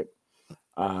kids, right?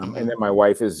 And Mm-hmm. then my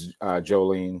wife is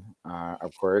Jolene,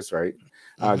 of course, right?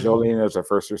 Mm-hmm. Jolene is a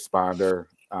first responder,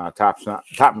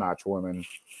 top notch woman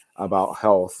about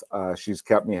health. She's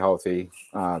kept me healthy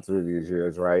through these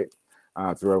years, right?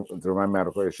 Through my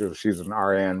medical issues. She's an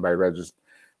RN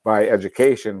by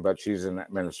education, but she's in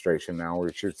administration now,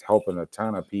 where she's helping a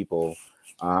ton of people,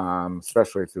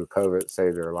 especially through COVID,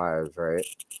 save their lives, right?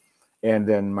 And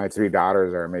then my three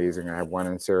daughters are amazing. I have one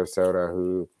in Sarasota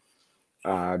who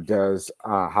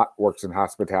works in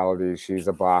hospitality. She's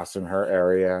a boss in her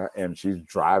area, and she's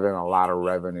driving a lot of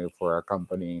revenue for our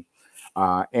company.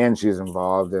 And she's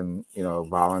involved in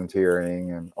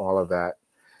volunteering and all of that.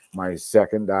 My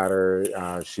second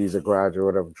daughter, she's a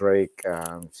graduate of Drake.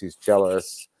 She's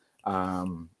cellist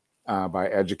by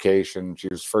education. She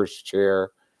was first chair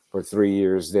for 3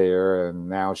 years there, and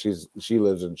now she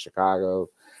lives in Chicago.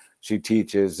 She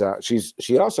teaches.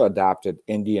 She also adopted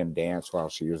Indian dance while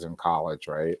she was in college,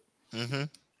 right? Mm-hmm.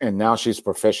 And now she's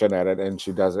proficient at it, and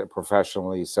she does it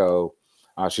professionally. So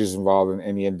she's involved in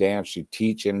Indian dance. She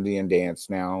teach Indian dance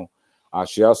now.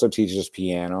 She also teaches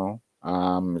piano.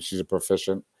 She's a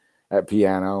proficient at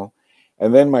piano.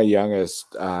 And then my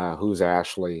youngest, who's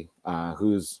Ashley,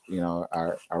 who's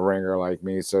a ringer like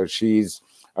me. So she's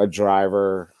a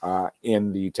driver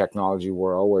in the technology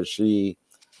world, where she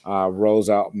rolls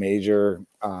out major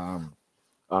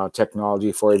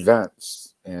technology for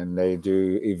events, and they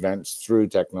do events through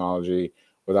technology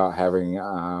without having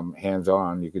hands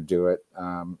on. You could do it,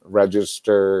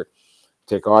 register,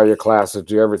 take all your classes,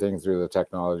 do everything through the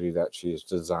technology that she's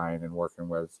designed and working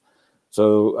with.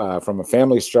 So, from a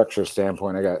family structure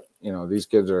standpoint, I got, these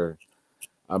kids are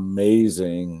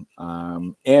amazing.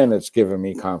 And it's given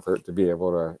me comfort to be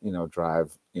able to,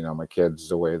 drive, my kids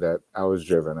the way that I was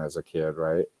driven as a kid,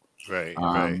 right? Right,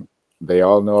 right. Um, they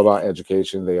all know about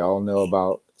education. They all know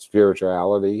about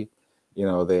spirituality.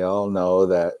 They all know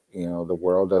that the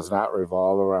world does not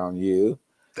revolve around you,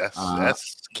 That's uh,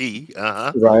 that's key.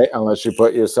 Uh-huh. right? Unless you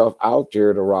put yourself out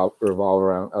there to revolve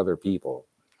around other people,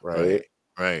 right?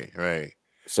 Right, right, right.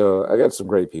 So I got some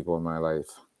great people in my life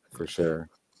for sure.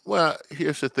 Well,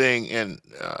 here's the thing, and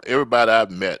everybody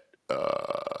I've met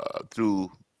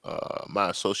through my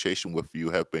association with you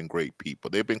have been great people.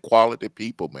 They've been quality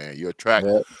people, man. You attract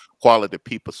Yeah, quality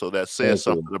people, so that says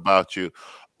thank you. something about you.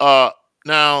 Uh,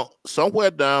 Now,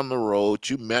 somewhere down the road,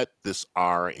 you met this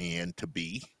RN to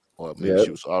be, or maybe Yep,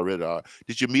 she was already.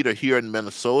 Did you meet her here in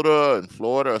Minnesota, in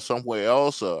Florida, or somewhere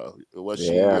else? Was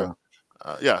she your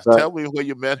yeah. yeah, So, tell me where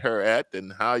you met her at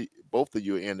and how both of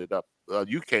you ended up.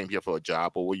 You came here for a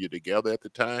job, or were you together at the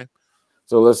time?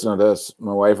 so listen to this.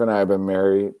 My wife and I have been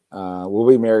married. We'll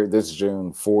be married this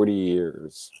June, 40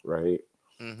 years, right?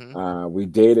 Mm-hmm. We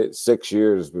dated 6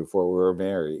 years before we were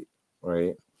married,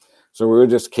 right? So we were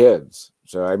just kids.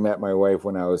 So I met my wife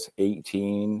when I was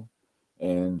 18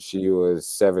 and she was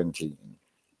 17.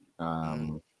 Mm-hmm.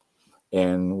 Um,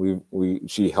 and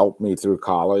she helped me through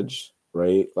college,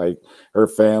 right? Like her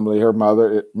family, her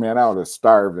mother, man, I would have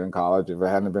starved in college if it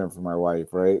hadn't been for my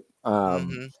wife, right?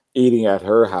 Mm-hmm. Eating at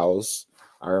her house.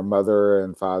 Our mother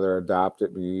and father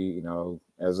adopted me,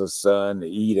 as a son to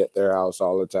eat at their house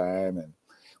all the time, and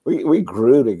we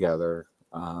grew together,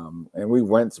 and we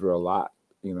went through a lot,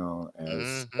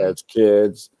 as Mm-hmm.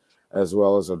 kids as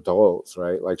well as adults,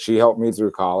 right? Like she helped me through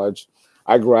college.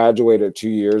 I graduated 2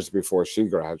 years before she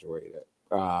graduated.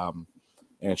 Um,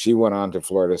 and she went on to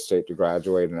Florida State to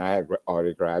graduate, and I had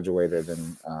already graduated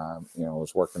and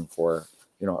was working for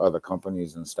other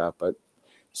companies and stuff. But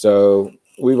so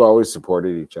we've always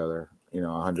supported each other,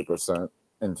 100%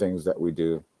 in things that we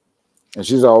do. And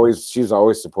she's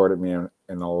always supported me in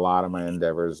a lot of my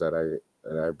endeavors that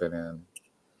I've been in and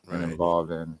Right.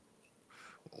 involved in.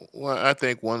 Well, I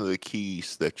think one of the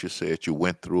keys that you said you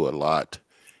went through a lot,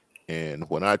 and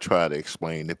when I try to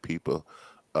explain to people,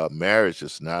 marriage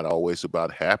is not always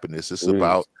about happiness. It's Jeez,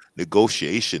 about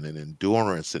negotiation and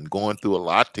endurance and going through a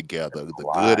lot together, a the good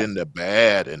lot. and the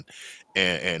bad,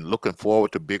 and looking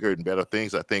forward to bigger and better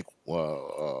things. I think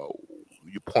you're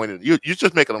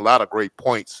just making a lot of great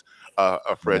points, Yeah,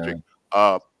 Frederick.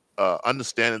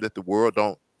 Understanding that the world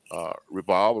don't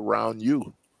revolve around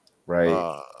you. right.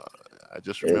 Uh, I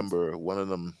just It's remember one of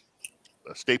them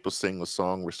Staples sing a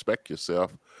song, "Respect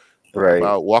Yourself," right,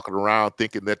 about walking around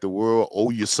thinking that the world owe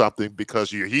you something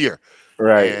because you're here.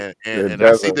 right. And It and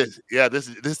I see doesn't. this, yeah,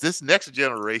 this next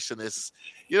generation is,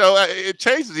 it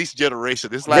changes each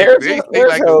generation. It's like There's they think there's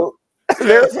like the hope. yeah,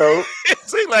 There's hope. it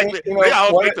seems like You they know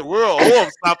all what? think the world owe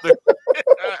them something.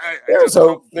 I There's just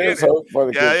hope. don't get There's it. hope for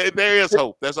the Yeah, kids. there is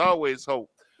hope. There's always hope.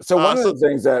 So one of So the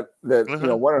things that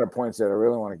uh-huh, one of the points that I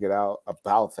really want to get out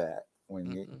about that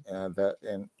when you mhm,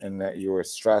 that and that you were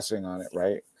stressing on it,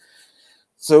 right?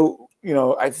 So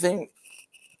I think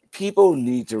people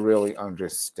need to really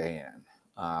understand.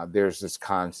 There's this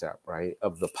concept, right,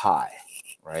 of the pie,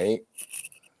 right?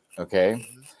 Okay,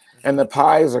 mhm, and mhm. the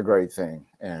pie is a great thing,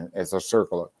 and it's a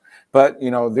circular. But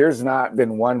there's not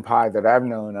been one pie that I've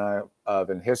known of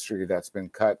in history that's been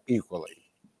cut equally,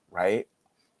 right?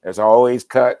 It's always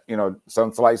cut,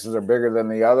 some slices are bigger than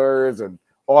the others and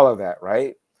all of that,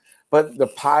 right? But the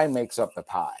pie makes up the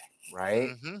pie, right?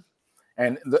 Mhm,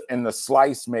 And the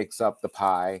slice makes up the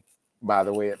pie by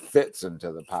the way it fits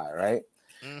into the pie, right?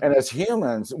 And mhm. as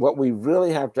humans, what we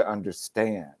really have to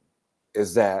understand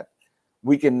is that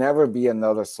we can never be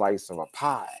another slice of a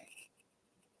pie,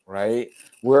 right?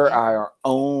 We're Mhm. our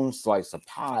own slice of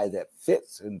pie that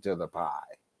fits into the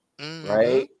pie, Mhm.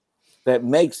 right? That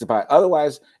makes the pie.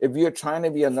 Otherwise, if you're trying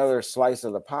to be another slice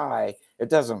of the pie, it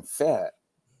doesn't fit,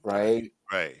 Right. right?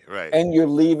 Right. Right. And you're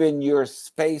leaving your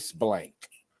space blank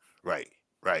Right.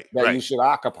 Right. that you Right. should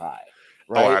occupy,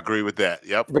 Oh, I right? agree with that.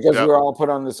 Yep. Because Yep. we're all put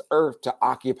on this earth to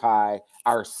occupy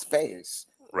our space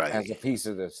Right. as a piece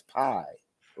of this pie,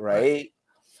 Right. right?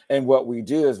 And what we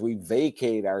do is we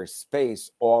vacate our space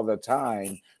all the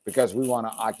time because we want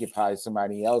to occupy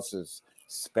somebody else's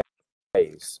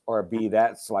space or be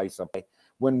that slice of pie.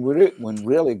 When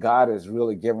really God has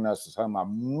really given us some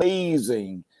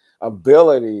amazing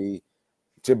ability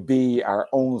to be our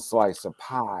own slice of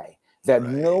pie that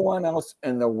Right. no one else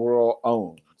in the world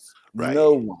owns. Right.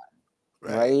 No one,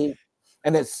 Right. right?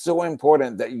 And it's so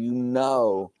important that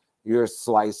your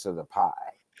slice of the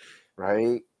pie,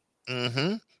 right?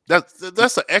 Mm-hmm.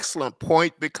 That's an excellent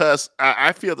point because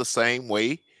I feel the same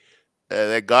way.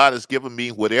 That God has given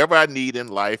me whatever I need in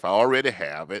life. I already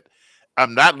have it.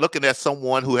 I'm not looking at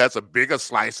someone who has a bigger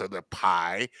slice of the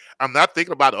pie. I'm not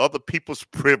thinking about other people's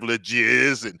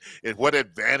privileges and what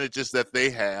advantages that they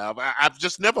have. I've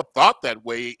just never thought that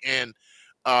way. And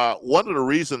one of the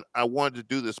reasons I wanted to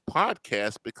do this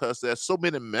podcast because there's so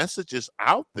many messages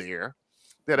out there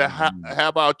that Mhm.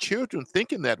 have our children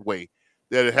thinking that way,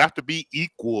 that it have to be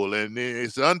equal and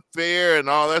it's unfair and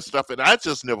all that stuff. And I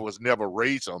just never was never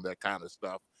raised on that kind of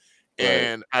stuff. Right.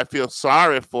 And I feel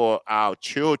sorry for our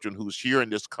children who's hearing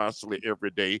this constantly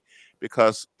every day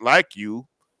because, like you,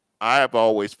 I have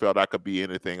always felt I could be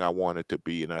anything I wanted to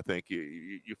be, and I think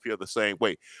you feel the same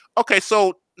way. Okay,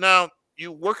 so now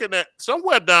you working at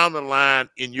somewhere down the line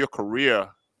in your career,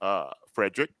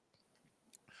 Frederick.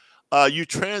 You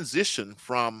transition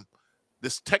from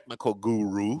this technical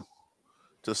guru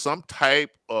to some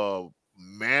type of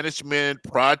management,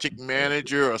 project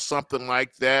manager, or something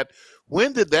like that.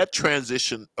 When did that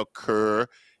transition occur?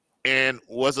 And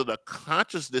was it a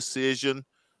conscious decision?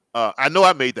 I know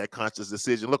I made that conscious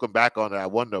decision. Looking back on it, I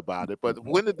wonder about it. But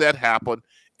when did that happen?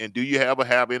 And do you ever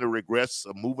have any regrets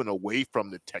of moving away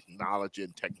from the technology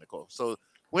and technical? So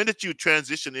when did you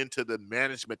transition into the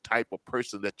management type of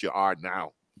person that you are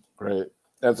now? Great.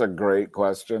 That's a great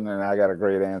question, and I got a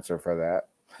great answer for that.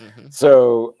 Hmm.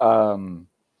 So,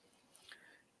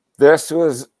 this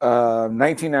was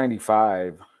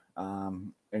 1995.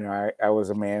 I was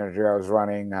a manager. I was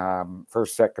running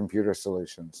First Tech Computer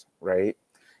Solutions, right?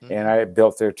 And Hmm. I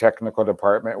built their technical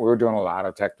department. We were doing a lot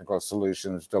of technical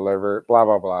solutions delivered, blah,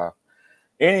 blah, blah.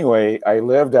 Anyway, I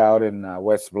lived out in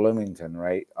West Bloomington,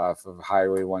 right off of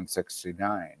Highway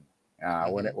 169.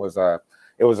 When Hmm. it was a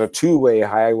two-way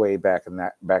highway back in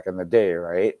the day,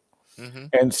 right? Hmm.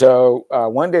 And so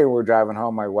one day we were driving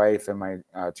home. My wife and my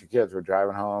two kids were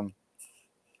driving home.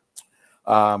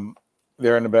 Um,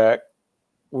 they're in the back.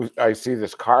 I see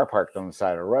this car parked on the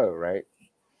side of the road, right?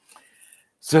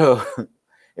 So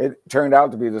it turned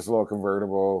out to be this little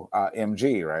convertible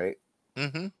MG, right?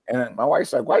 Hmm. And my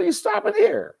wife's like, "Why are you stopping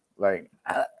here?" Like,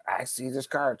 I see this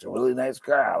car. It's a really nice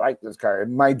car. I like this car.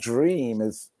 And my dream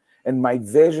is, And my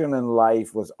vision in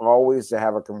life was always to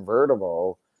have a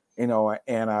convertible, and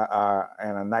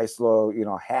a nice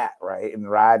little, hat, right, and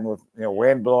riding with,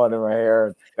 wind blowing in my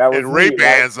hair. That was And me, right?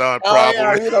 Ray-Bans on Oh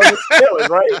yeah, probably. just chilling,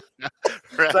 right?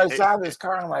 So I Right. saw this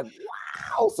car and I'm like,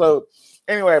 wow. So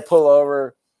anyway, I pull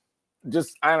over.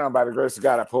 Just, I don't know, by the grace of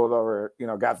God, I pulled over,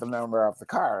 got the number off the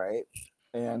car, right?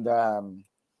 And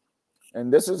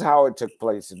this is how it took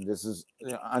place, and this is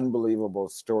an unbelievable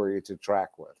story to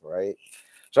track with, right?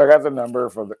 So I got the number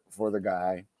for the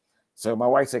guy. So my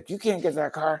wife's like, "You can't get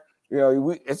that car.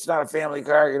 It's not a family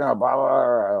car. Blah blah,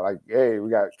 blah." Like, hey, we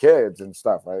got kids and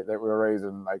stuff, right? That we're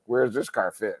raising. Like, where's this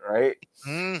car fit, right?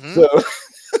 Hmm. So,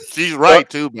 She's so right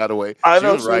too, by the way. I She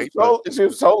know was right, but she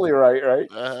was totally right,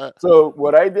 right? uh, So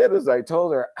what I did is I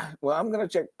told her, well, I'm gonna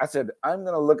check. I said, I'm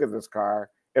gonna look at this car.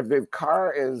 If the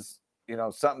car is,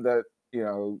 something that,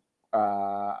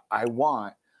 I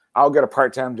want, I'll get a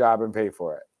part-time job and pay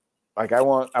for it. Like, I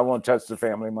won't touch the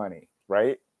family money,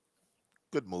 right?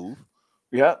 good move.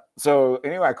 Yeah. So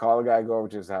anyway, I call the guy, go over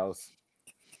to his house.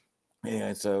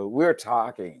 And so we're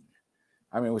talking.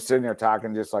 I mean, we're sitting there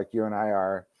talking just like you and I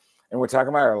are, and we're talking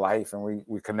about our life, and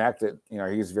we connected.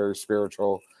 He's very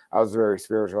spiritual. I was very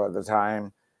spiritual at the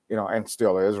time, and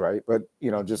still is, right? But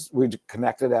just we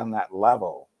connected on that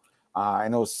level.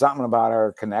 And it was something about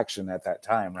our connection at that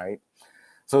time, right?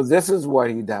 So this is what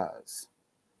he does.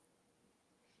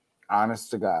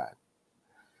 Honest to God,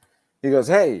 he goes,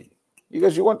 "Hey," he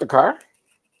goes, "You want the car?"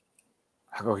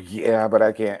 I go, "Yeah, but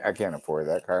I can't afford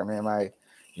that car, man. My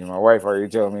wife already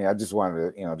told me. I just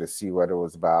wanted to, to see what it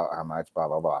was about, how much, blah,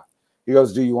 blah, blah." He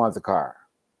goes, "Do you want the car?"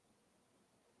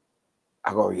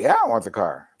 I go, "Yeah, I want the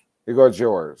car." He goes,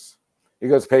 "Yours." He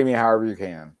goes, "Pay me however you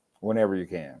can, whenever you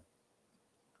can."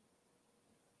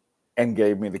 And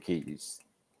gave me the keys.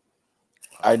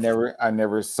 I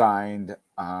never signed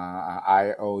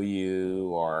IOU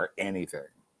or anything.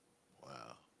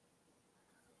 Wow.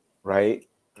 Right.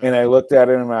 And I looked at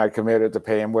him and I committed to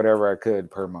pay him whatever I could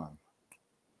per month.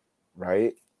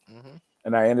 Right. Mm-hmm.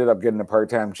 And I ended up getting a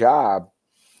part-time job.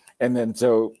 And then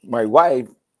so my wife,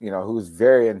 who's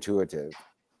very intuitive,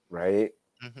 right?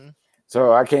 Mm-hmm.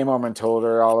 So I came home and told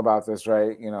her all about this,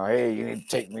 right? Hey, you need to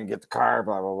take me and get the car,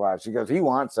 blah, blah, blah. She goes, "He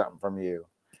wants something from you."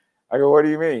 I go, "What do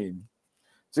you mean?"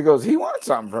 She goes, "He wants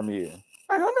something from you."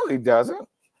 I go, "No, he doesn't."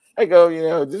 I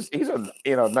go, just he's a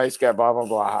nice guy, blah, blah,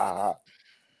 blah. Ha, ha.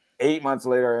 8 months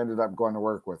later, I ended up going to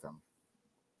work with him,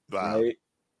 Wow. right?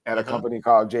 At a Uh-huh. company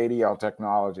called JDL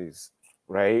Technologies,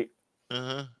 right?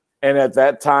 Uh-huh. And at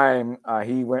that time,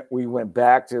 we went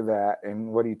back to that,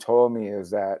 and what he told me is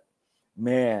that,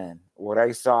 "Man, what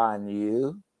I saw in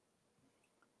you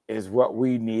is what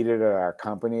we needed at our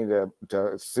company to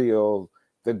seal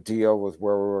the deal with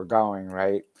where we were going,"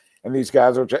 right? And these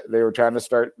guys they were trying to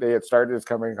start. They had started this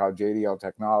company called JDL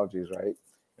Technologies, right?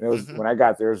 And it was, Mm-hmm. when I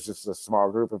got there, it was just a small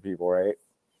group of people, right?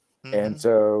 And Mm-hmm.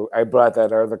 so I brought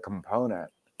that other component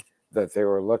that they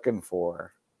were looking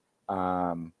for,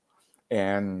 um,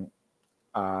 and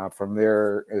from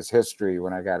there is history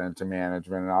when I got into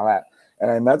management and all that. And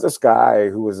I met this guy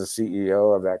who was the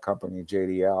CEO of that company,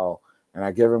 JDL, and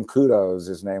I give him kudos.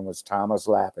 His name was Thomas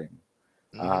Lapping,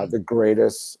 Mm-hmm. the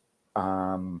greatest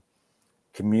um,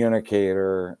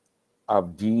 communicator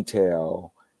of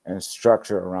detail and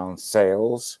structure around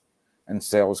sales and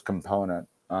sales component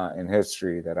in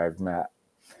history that I've met.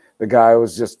 The guy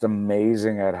was just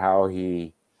amazing at how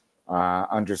he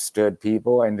understood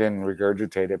people and then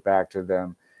regurgitated back to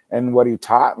them. And what he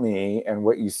taught me, and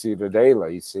what you see today,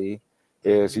 Lacey,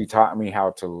 is Mm-hmm. he taught me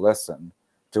how to listen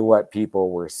to what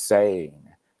people were saying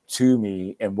to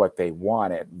me and what they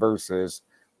wanted versus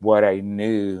what I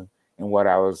knew and what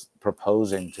I was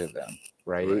proposing to them,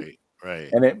 right? Right. Right.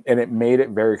 And it made it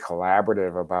very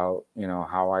collaborative about,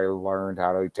 how I learned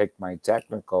how to take my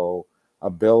technical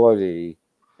ability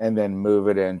and then move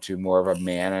it into more of a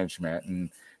management.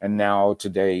 And now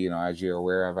today, as you're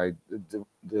aware of, I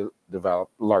develop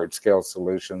large scale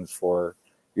solutions for,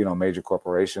 major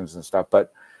corporations and stuff.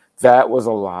 But that was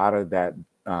a lot of that,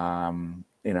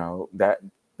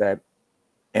 that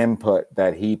input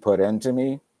that he put into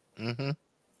me, Mm-hmm.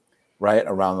 right,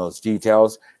 around those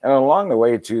details. And along the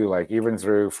way too, like even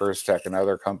through First Tech and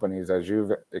other companies, as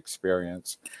you've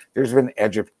experienced, there's been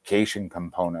education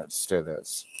components to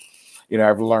this.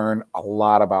 I've learned a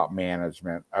lot about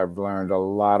management. I've learned a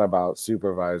lot about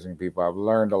supervising people. I've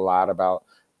learned a lot about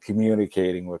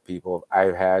communicating with people.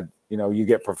 I've had, you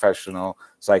get professional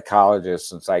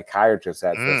psychologists and psychiatrists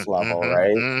at this level, Mm-hmm.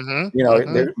 right? Mm-hmm.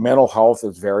 Mm-hmm. Mental health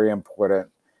is very important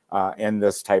in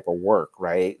this type of work,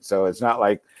 right? So it's not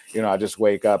like, I just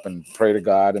wake up and pray to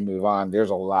God and move on.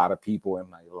 There's a lot of people in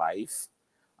my life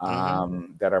Hmm.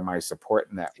 that are my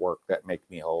support network that make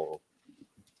me whole.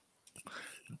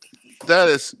 That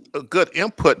is a good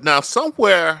input. Now,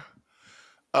 somewhere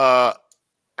uh,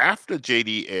 after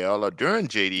JDL or during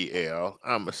JDL,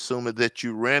 I'm assuming that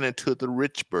you ran into the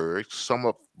Richburgs,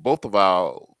 both of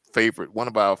our one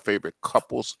of our favorite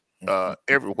couples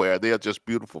everywhere. They are just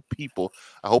beautiful people.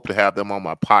 I hope to have them on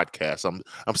my podcast.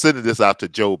 I'm sending this out to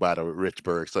Joe by the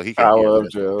Richburg so he can I hear love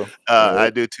this. Joe. I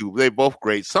Right, do too. They both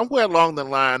great. Somewhere along the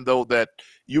line, though, that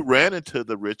you ran into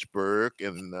the Richburg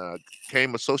and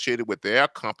came associated with their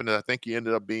company. I think you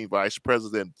ended up being vice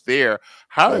president there.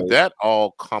 How did right. that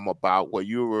all come about? Where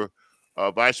you were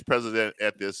vice president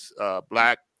at this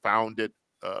black founded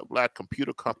black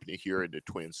computer company here in the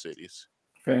Twin Cities?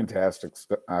 Fantastic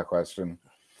question.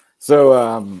 So,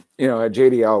 at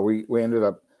JDL, we ended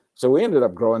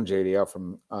up growing JDL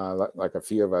from like a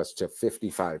few of us to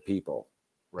 55 people,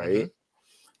 Mm-hmm. right?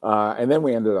 And then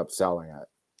we ended up selling it,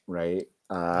 right?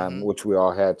 Mm-hmm. Which we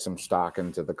all had some stock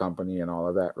into the company and all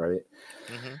of that, right?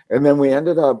 Mm-hmm. And then we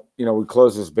ended up, we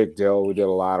closed this big deal. We did a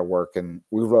lot of work and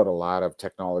we wrote a lot of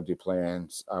technology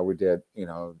plans. We did,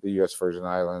 the U.S. Virgin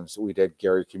Islands. We did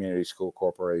Gary Community School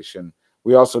Corporation.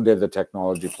 We also did the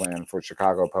technology plan for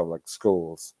Chicago Public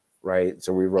Schools, right?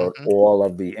 So we wrote Mm-hmm. all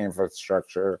of the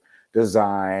infrastructure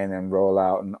design and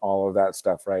rollout and all of that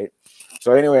stuff, right?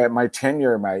 So anyway, at my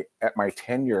tenure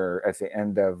at the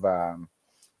end of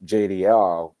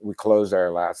JDL, we closed our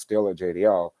last deal at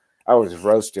JDL. I was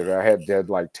roasted. I had did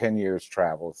like 10 years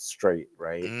travel straight,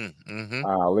 right? Mm-hmm.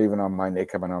 Leaving on Monday,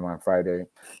 coming home on Friday.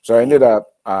 So I ended up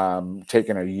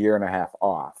taking a year and a half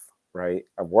off, right,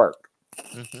 of work,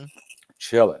 Mm-hmm.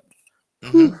 chilling.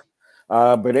 Mm-hmm.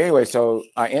 But anyway, so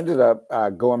I ended up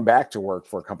going back to work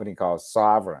for a company called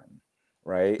Sovereign,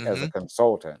 right, as a Mm-hmm.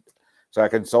 consultant. So I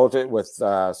consulted with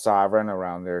Sovereign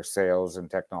around their sales and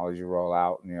technology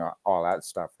rollout and all that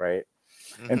stuff, right?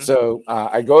 And Mm-hmm. so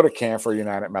I go to Camphor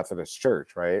United Methodist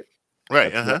Church, right?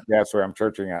 Right. Uh-huh. That's where I'm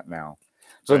churching at now.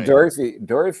 So Right.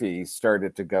 Dorothy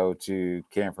started to go to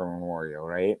Camphor Memorial,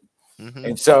 right? Mm-hmm.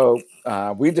 And so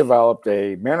we developed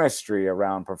a ministry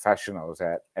around professionals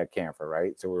at Camphor,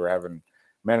 right? So we were having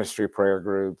ministry prayer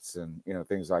groups and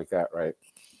things like that, right?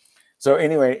 So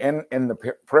anyway, in the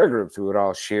prayer groups, we would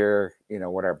all share,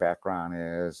 what our background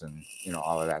is and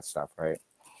all of that stuff, right?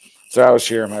 So I was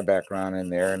sharing my background in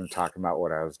there and talking about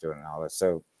what I was doing and all this.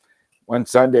 So one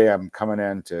Sunday, I'm coming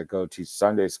in to go teach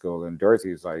Sunday school, and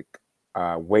Dorothy's like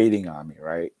waiting on me,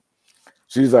 right?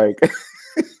 She's like,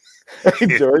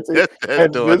 "Hey, Dorothy," That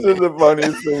and doing this is the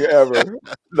funniest thing ever.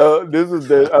 No,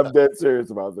 I'm dead serious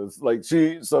about this. Like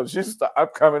I'm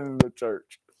coming to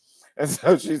church, and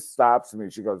so she stops me.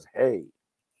 She goes, "Hey,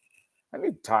 I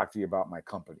need to talk to you about my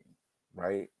company,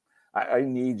 right? I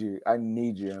need you. I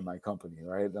need you in my company,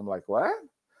 right?" And I'm like, "What?"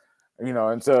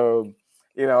 And so,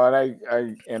 and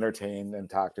I entertained and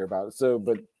talked to her about it. So,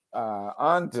 but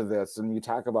on to this, and you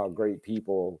talk about great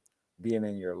people being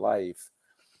in your life.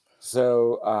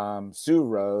 So, Sue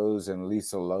Rose and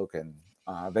Lisa Loken,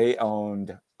 they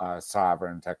owned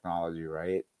Sovereign Technology,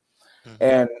 right? mm-hmm.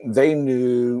 And they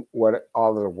knew what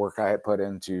all of the work I had put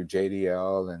into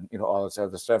JDL and all this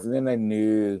other stuff. And then they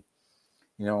knew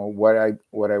what I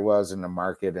was in the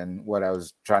market and what I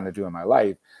was trying to do in my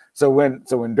life. So when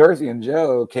Dorothy and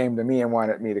Joe came to me and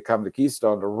wanted me to come to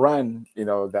Keystone to run,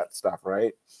 that stuff,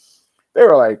 right? They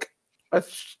were like,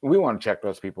 we want to check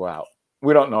those people out.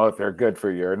 We don't know if they're good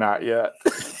for you or not yet.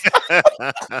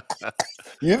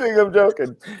 You think I'm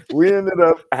joking? We ended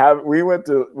up we went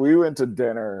to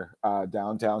dinner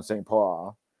downtown St.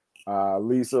 Paul.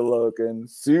 Lisa Loken,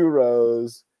 Sue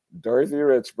Rose, Dorothy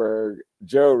Richburg,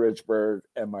 Joe Richburg,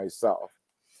 and myself.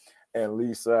 And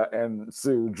Lisa and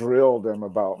Sue drilled them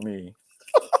about me,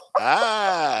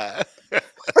 Ah.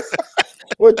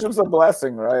 which was a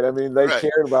blessing, right? I mean, they Right.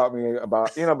 cared about me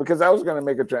because I was going to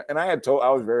make a trend, and I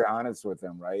was very honest with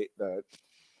them, right? That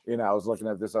I was looking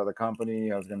at this other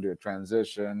company, I was going to do a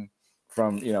transition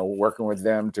from working with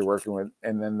them to working with,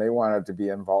 and then they wanted to be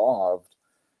involved,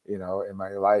 in my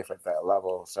life at that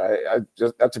level. So I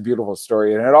just that's a beautiful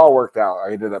story, and it all worked out.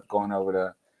 I ended up going over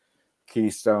to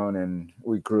Keystone, and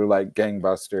we grew like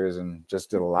gangbusters, and just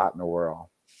did a lot in the world.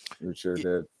 We sure Y-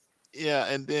 did. Yeah,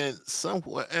 and then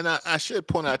somewhere, and I should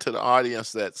point out to the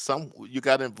audience that you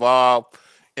got involved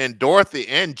in Dorothy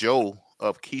and Joe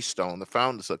of Keystone, the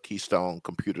founders of Keystone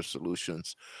Computer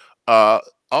Solutions. Uh,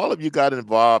 all of you got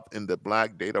involved in the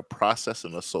Black Data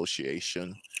Processing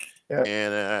Association, Yeah,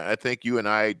 and I think you and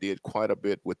I did quite a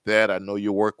bit with that. I know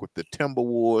you work with the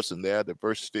Timberwolves and their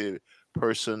diversity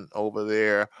person over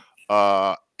there,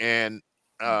 and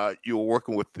you were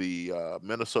working with the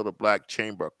Minnesota Black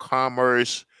Chamber of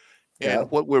Commerce. Yeah.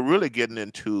 And what we're really getting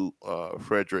into,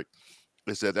 Frederick,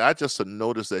 is that I just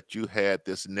noticed that you had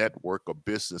this network of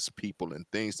business people and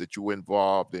things that you were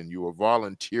involved in. You were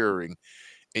volunteering,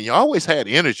 and you always had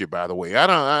energy. By the way,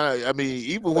 I mean,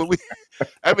 even when we,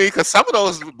 I mean, because some of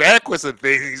those banquets and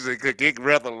things it could get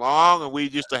rather long, and we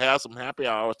used to have some happy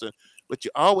hours. But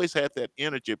you always had that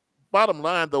energy. Bottom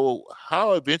line, though,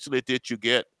 how eventually did you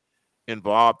get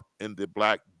involved in the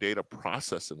Black Data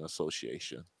Processing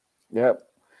Association? Yep.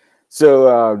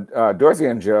 So Dorothy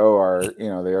and Joe are, they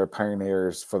are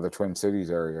pioneers for the Twin Cities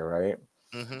area, right?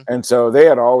 Hmm. And so they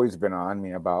had always been on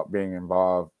me about being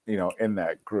involved, in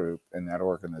that group, in that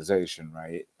organization,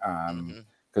 right? Hmm.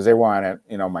 Because they wanted,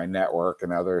 my network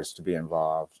and others to be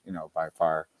involved, by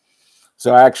far.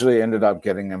 So I actually ended up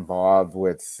getting involved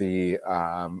with the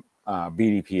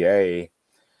BDPA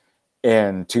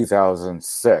in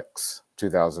 2006,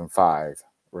 2005,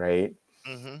 right?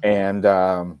 Hmm. And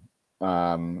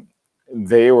um,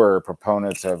 they were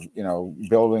proponents of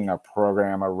building a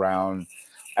program around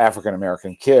African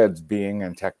American kids being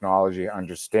in technology,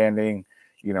 understanding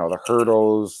the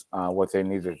hurdles, what they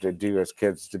needed to do as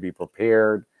kids to be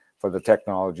prepared for the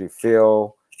technology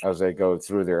field as they go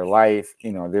through their life.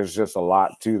 There's just a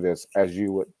lot to this, as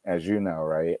you know,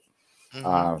 right?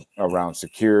 Hmm. Around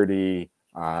security,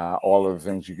 all of the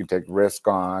things you can take risk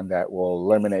on that will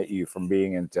eliminate you from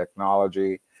being in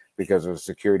technology because of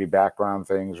security background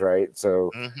things, right?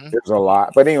 So Hmm. there's a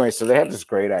lot. But anyway, so they had this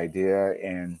great idea,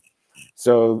 and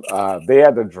so they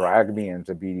had to drag me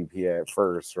into BDPA at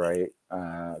first, right?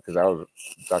 Because I was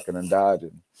ducking and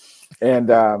dodging. And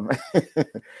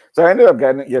so I ended up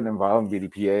getting involved in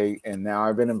BDPA, and now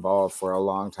I've been involved for a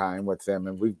long time with them,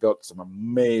 and we've built some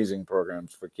amazing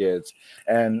programs for kids.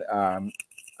 And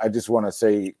I just want to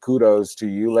say kudos to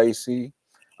you, Lacey,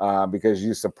 because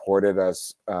you supported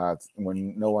us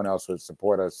when no one else would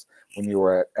support us when you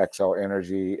were at XL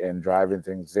Energy and driving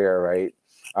things there, right?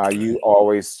 You Right.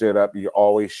 always stood up, you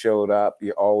always showed up,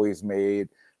 you always made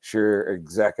sure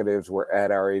executives were at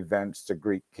our events to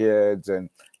greet kids, and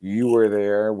you were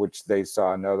there, which they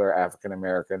saw another African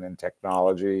American in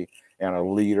technology and a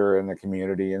leader in the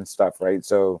community and stuff, right?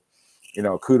 So,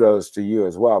 kudos to you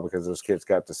as well because those kids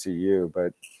got to see you.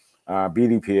 But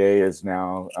BDPA is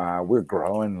now, we're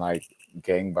growing like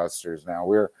gangbusters now.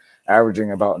 We're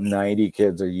averaging about 90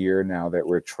 kids a year now that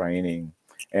we're training.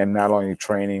 And not only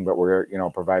training, but we're,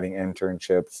 providing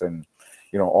internships and,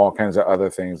 all kinds of other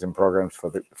things and programs for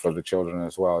the children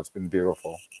as well. It's been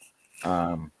beautiful.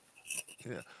 Um,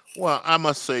 Yeah. Well, I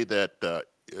must say that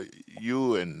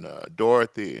you and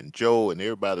Dorothy and Joe and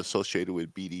everybody associated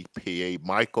with BDPA,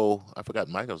 Michael, I forgot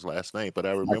Michael's last name, but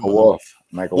I remember Michael him. Wolf.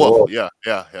 Michael Wolf, Wolf. yeah,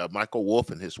 yeah, yeah. Michael Wolf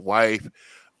and his wife,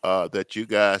 that you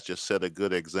guys just set a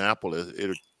good example.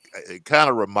 It kind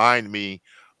of remind me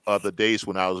of the days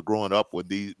when I was growing up when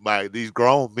these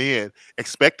grown men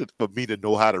expected for me to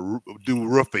know how to do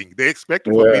roofing. They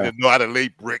expected for me Yeah. to know how to lay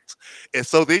bricks, and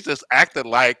so they just acted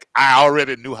like I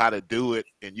already knew how to do it.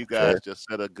 And you guys Sure. just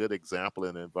set a good example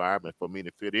and environment for me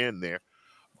to fit in there.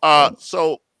 Yeah.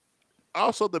 So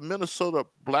also the Minnesota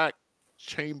Black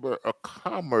Chamber of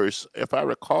Commerce, if I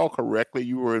recall correctly,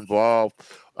 you were involved.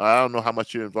 I don't know how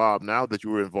much you're involved now that you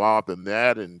were involved in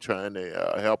that and trying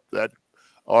to help that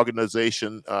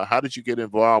organization. How did you get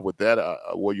involved with that?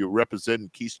 Were you representing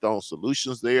Keystone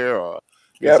Solutions there? Or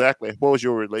Yep. exactly what was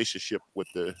your relationship with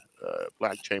the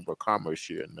Black Chamber of Commerce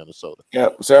here in Minnesota?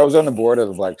 Yep. So I was on the board of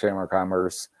the Black Chamber of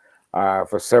Commerce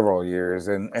for several years,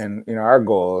 and our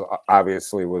goal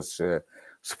obviously was to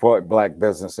support Black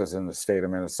businesses in the state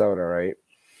of Minnesota, right?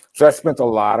 So I Right, spent a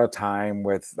lot of time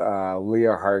with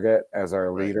Leah Hargett as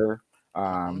our right. leader.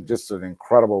 Hmm. Just an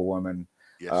incredible woman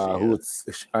Yes, she who,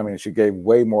 is. I mean, she gave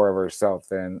way more of herself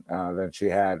than she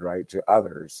had, right, to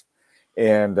others.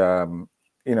 And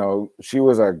she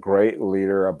was a great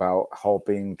leader about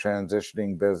helping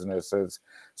transitioning businesses.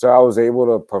 So I was able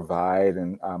to provide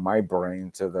and my brain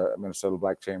to the Minnesota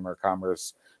Black Chamber of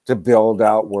Commerce to build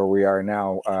out where we are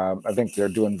now. I think they're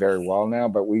doing very well now,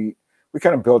 but we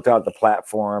kind of built out the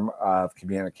platform of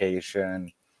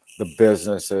communication, the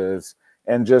businesses,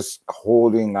 and just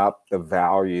holding up the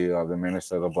value of the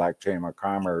Minnesota Black Chamber of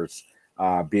Commerce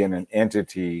being an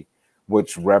entity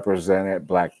which represented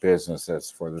Black businesses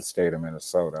for the state of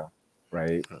Minnesota,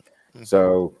 right? Hmm.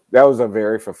 So that was a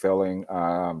very fulfilling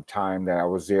time that I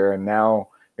was there. And now,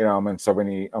 I'm on so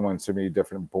many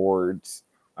different boards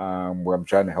where I'm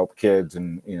trying to help kids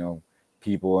and,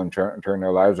 people and turn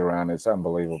their lives around. It's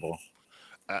unbelievable.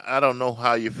 I don't know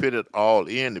how you fit it all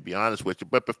in, to be honest with you.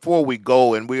 But before we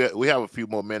go, and we have a few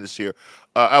more minutes here,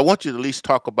 I want you to at least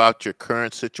talk about your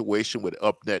current situation with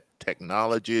UpNet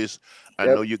Technologies. I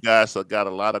know Yep, you guys have got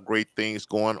a lot of great things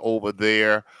going over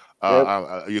there.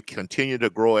 yep, You continue to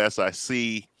grow, as I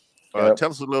see. yep,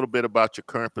 Tell us a little bit about your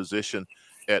current position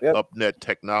at yep, UpNet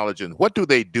Technology, and what do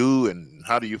they do, and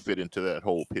how do you fit into that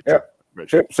whole picture, yep. Reggie?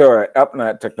 Sure. So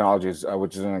UpNet Technologies,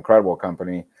 which is an incredible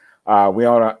company, we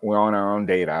own our own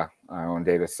data, our own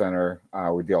data center.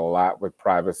 We deal a lot with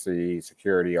privacy,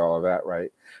 security, all of that, right?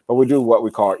 But we do what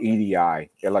we call EDI,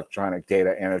 electronic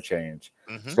data interchange.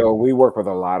 Hmm. So we work with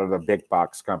a lot of the big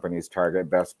box companies, Target,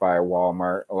 Best Buy,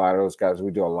 Walmart. A lot of those guys.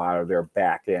 We do a lot of their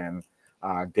back end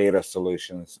data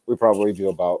solutions. We probably do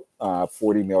about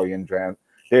 40 million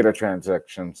data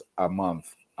transactions a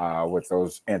month with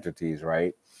those entities,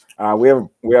 right? We have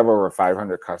over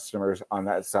 500 customers on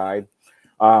that side.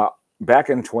 Uh,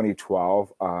 Back in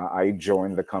 2012, I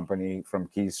joined the company from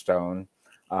Keystone,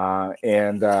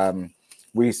 and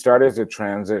we started to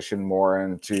transition more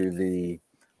into the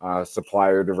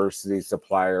supplier diversity,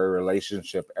 supplier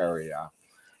relationship area.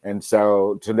 And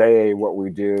so today, what we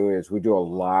do is we do a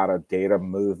lot of data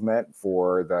movement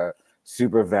for the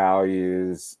super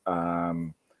values,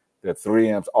 the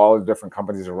 3Ms, all the different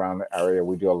companies around the area.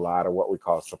 We do a lot of what we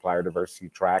call supplier diversity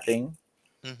tracking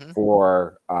Hmm.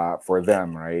 for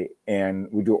them, right? And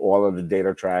we do all of the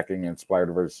data tracking and supplier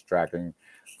diversity tracking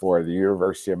for the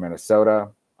University of Minnesota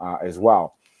as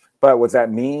well. But what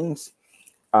that means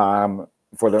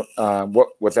for the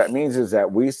what that means is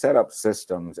that we set up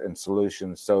systems and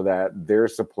solutions so that their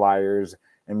suppliers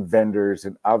and vendors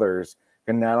and others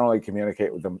can not only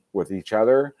communicate with them with each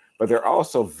other, but they're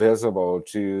also visible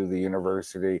to the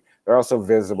university. They're also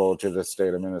visible to the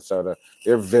state of Minnesota.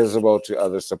 They're visible to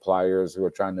other suppliers who are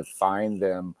trying to find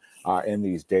them in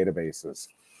these databases.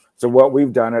 So what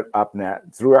we've done at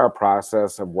UpNet through our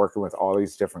process of working with all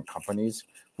these different companies,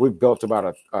 we've built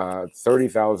about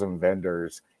 30,000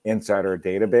 vendors inside our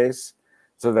database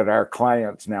so that our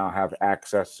clients now have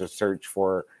access to search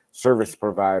for service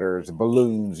providers,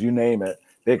 balloons, you name it.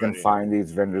 They can Right. find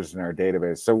these vendors in our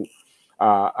database. So,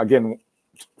 again,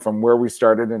 from where we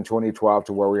started in 2012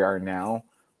 to where we are now,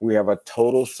 we have a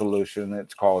total solution.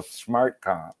 It's called Smart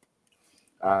Comp,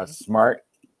 Hmm. smart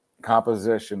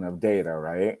composition of data,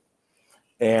 right?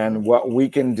 Hmm. And what we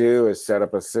can do is set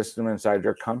up a system inside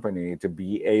your company to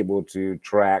be able to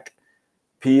track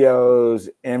POs,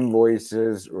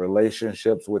 invoices,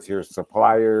 relationships with your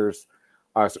suppliers,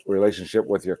 relationship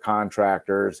with your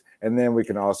contractors, and then we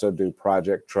can also do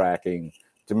project tracking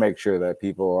to make sure that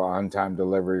people are on time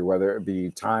delivery, whether it be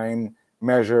time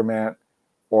measurement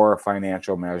or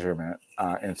financial measurement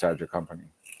inside your company.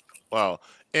 Wow.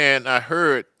 And I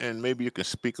heard, and maybe you can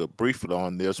speak briefly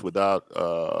on this without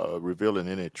revealing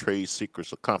any trade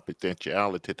secrets or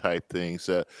confidentiality type things.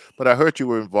 But I heard you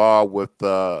were involved with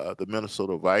the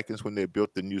Minnesota Vikings when they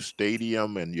built the new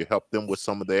stadium, and you helped them with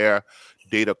some of their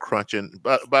data crunching.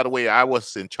 But by the way, I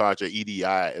was in charge of EDI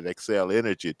at Excel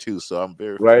Energy too, so I'm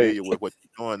very Right. familiar with what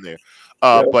you're doing there.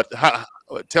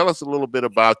 Yeah. Tell us a little bit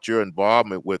about your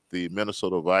involvement with the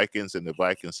Minnesota Vikings and the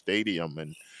Viking Stadium,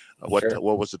 and Sure.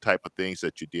 what was the type of things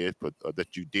that you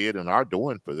did and are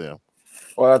doing for them?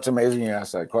 Well, that's amazing you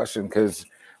asked that question because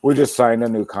we just signed a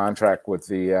new contract with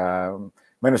the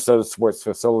Minnesota Sports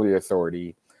Facility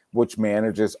Authority, which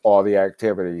manages all the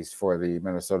activities for the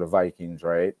Minnesota Vikings,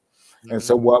 right? And Hmm.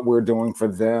 so, what we're doing for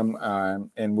them,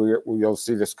 and you'll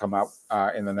see this come up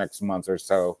in the next month or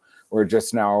so, we're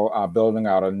just now building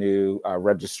out a new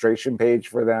registration page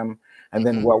for them. And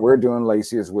then, Hmm. what we're doing,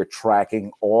 Lacey, is we're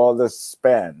tracking all the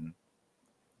spend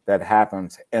that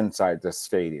happens inside the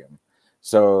stadium.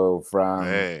 So from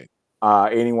Hey,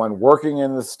 anyone working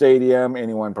in the stadium,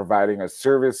 anyone providing a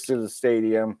service to the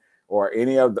stadium, or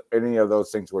any of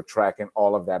those things, we're tracking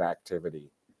all of that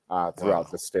activity throughout wow.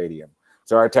 the stadium.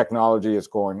 So our technology is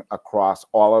going across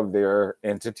all of their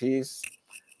entities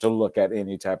to look at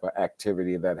any type of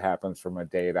activity that happens from a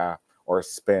data or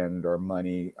spend or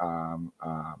money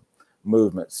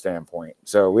movement standpoint.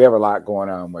 So we have a lot going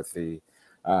on with the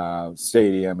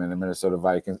stadium and the Minnesota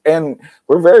Vikings. And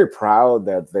we're very proud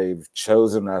that they've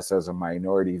chosen us as a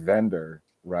minority vendor,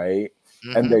 right?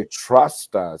 And Hmm. they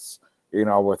trust us,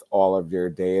 with all of their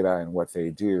data and what they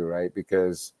do, right?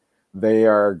 Because they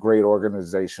are a great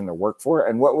organization to work for.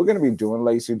 And what we're going to be doing,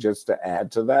 Lacey, just to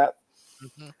add to that,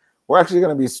 Hmm. we're actually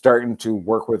going to be starting to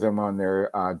work with them on their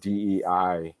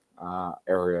DEI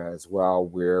area as well,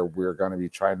 where we're going to be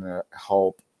trying to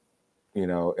help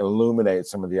illuminate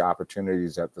some of the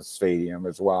opportunities at the stadium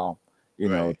as well, you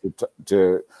know,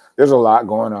 Right. there's a lot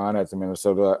going on at the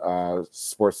Minnesota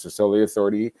Sports Facility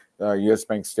Authority, US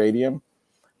Bank Stadium,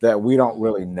 that we don't Mhm.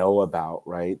 really know about,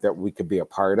 right? That we could be a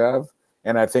part of.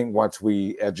 And I think once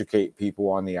we educate people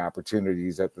on the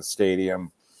opportunities at the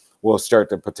stadium, we'll start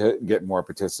to get more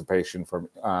participation from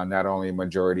not only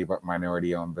majority but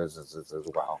minority owned businesses as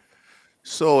well.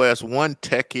 So, as one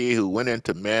techie who went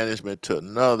into management to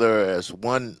another, as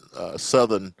one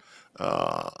Southern,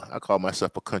 I call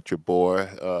myself a country boy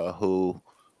who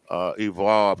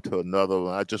evolved to another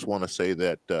one, I just want to say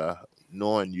that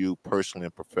knowing you personally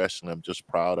and professionally, I'm just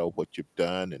proud of what you've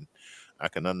done. And I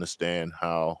can understand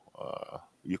how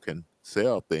you can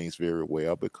sell things very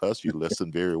well because you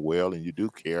listen very well and you do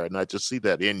care. And I just see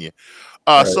that in you.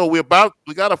 Right. So we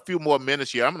got a few more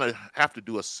minutes here. I'm gonna have to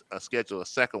do a schedule a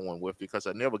second one with because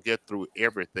I never get through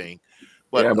everything.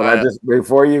 But Yeah, but I just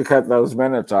before you cut those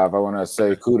minutes off, I want to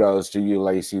say kudos to you,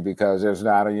 Lacey, because there's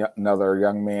not another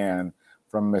young man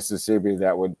from Mississippi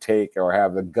that would take or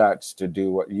have the guts to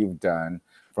do what you've done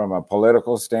from a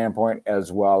political standpoint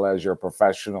as well as your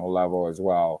professional level as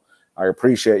well. I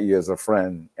appreciate you as a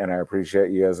friend and I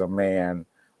appreciate you as a man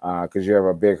because you have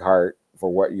a big heart for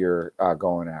what you're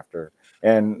going after.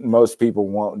 And most people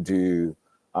won't do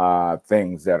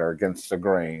things that are against the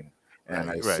grain,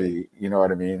 and I right, see, you know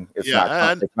what I mean?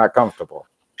 yeah, It's not comfortable.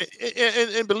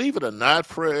 and believe it or not,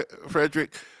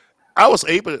 Frederick, I was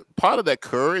able. Part of that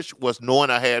courage was knowing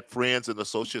I had friends and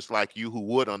associates like you who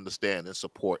would understand and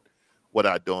support what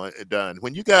I done.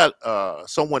 When you got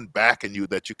someone backing you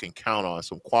that you can count on,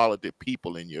 some quality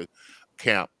people in your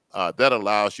camp. That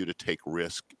allows you to take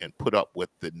risk and put up with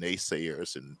the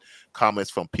naysayers and comments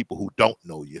from people who don't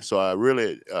know you. So I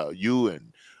really, you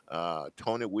and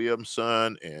Tony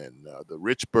Williamson and the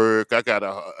Richburg, I got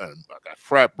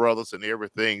frat brothers and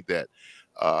everything that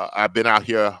I've been out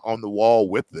here on the wall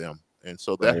with them, and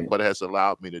so that's Right. what has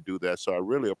allowed me to do that. So I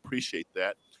really appreciate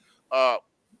that. Uh,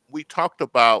 we talked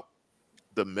about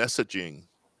the messaging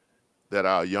that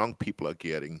our young people are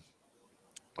getting.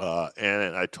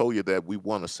 And I told you that we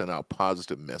want to send out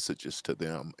positive messages to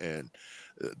them and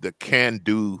the can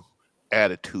do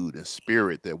attitude and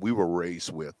spirit that we were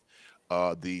raised with,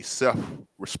 the self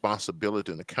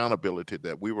responsibility and accountability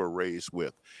that we were raised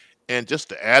with, and just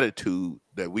the attitude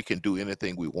that we can do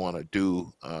anything we want to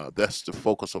do. That's the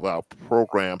focus of our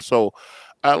program. So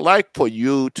I'd like for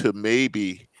you to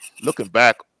maybe looking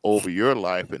back over your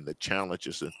life and the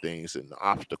challenges and things and the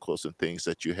obstacles and things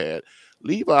that you had,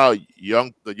 leave the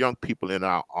young people in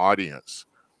our audience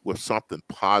with something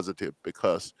positive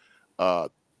because uh,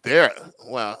 they're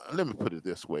well. Let me put it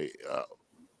this way: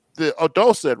 the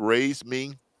adults that raised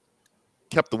me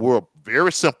kept the world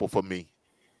very simple for me.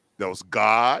 There was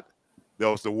God, there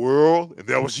was the world, and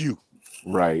there was you.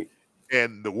 Right.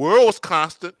 And the world was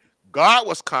constant. God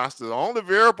was constant. The only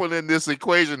variable in this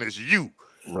equation is you.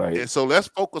 Right. And so let's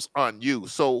focus on you.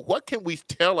 So what can we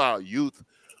tell our youth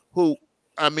who,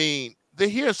 I mean, they're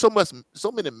hearing so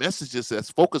many messages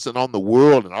that's focusing on the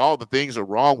world and all the things are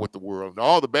wrong with the world and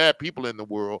all the bad people in the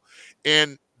world.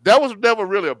 And that was never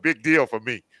really a big deal for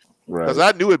me because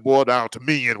Right. I knew it boiled down to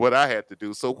me and what I had to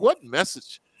do. So what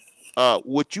message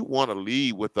would you want to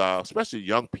leave with especially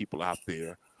young people out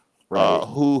there Right.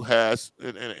 who has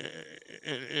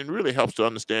and really helps to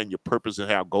understand your purpose and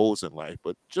have goals in life.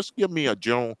 But just give me a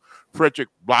general Frederick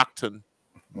Blockton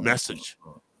message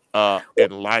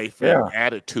in life and Yeah,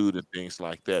 attitude and things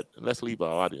like that. And let's leave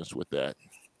our audience with that.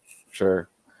 sure.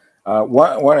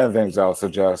 One of the things I'll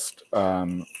suggest,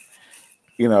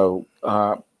 you know,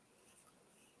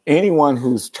 anyone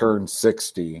who's turned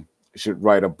 60 should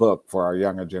write a book for our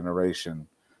younger generation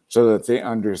so that they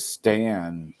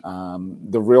understand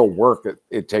the real work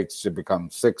it takes to become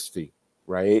 60,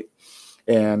 right?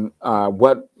 And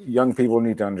what young people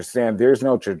need to understand, there's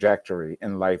no trajectory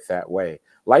in life that way.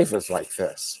 Life is like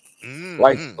this. Hmm.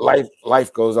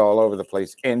 Life goes all over the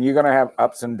place, and you're gonna have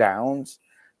ups and downs.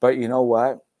 But you know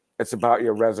what? It's about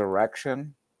your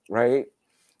resurrection, right?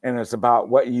 And it's about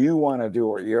what you want to do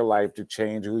with your life to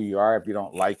change who you are if you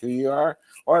don't like who you are,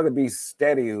 or to be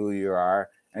steady who you are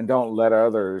and don't let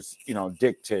others,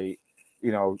 dictate,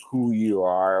 who you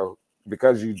are,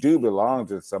 because you do belong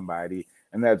to somebody,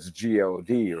 and that's God,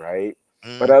 right?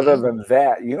 But other Hmm. than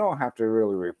that, you don't have to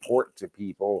really report to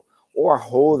people or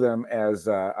hold them as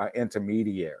an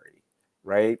intermediary,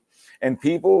 right? And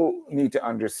people need to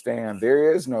understand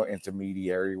there is no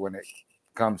intermediary when it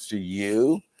comes to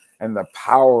you and the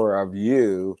power of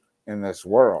you in this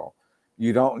world.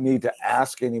 You don't need to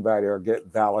ask anybody or get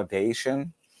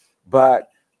validation, but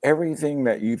everything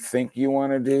that you think you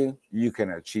want to do, you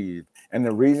can achieve. And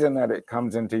the reason that it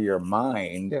comes into your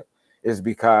mind is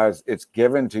because it's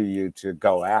given to you to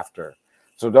go after.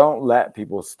 So don't let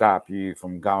people stop you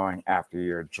from going after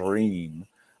your dream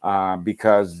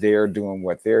because they're doing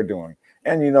what they're doing.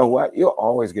 And you know what? You'll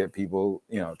always get people,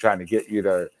 trying to get you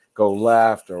to go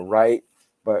left or right.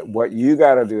 But what you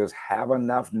got to do is have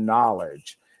enough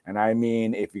knowledge. And I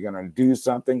mean, if you're going to do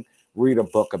something, read a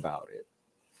book about it,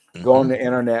 go on Hmm. the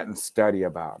internet and study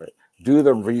about it, do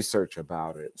the research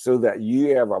about it so that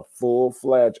you have a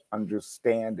full-fledged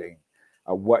understanding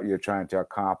of what you're trying to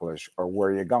accomplish or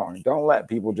where you're going. Don't let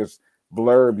people just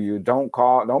blurb you. Don't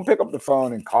pick up the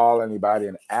phone and call anybody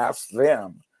and ask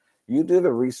them. You do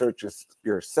the research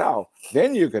yourself,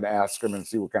 then you can ask them and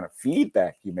see what kind of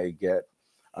feedback you may get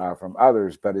from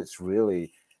others. But it's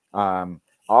really I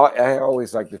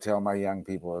always like to tell my young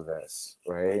people this,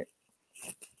 right?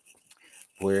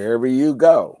 Wherever you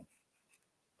go,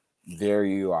 there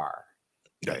you are.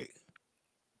 Right.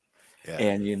 Yeah.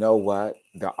 And you know what?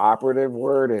 The operative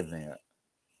word in it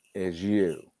is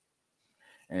you.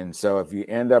 And so if you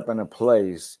end up in a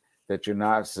place that you're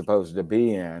not supposed to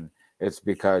be in, it's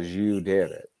because you did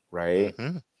it, right?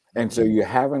 Hmm. And so Hmm. you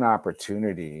have an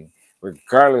opportunity,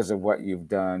 regardless of what you've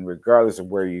done, regardless of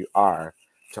where you are,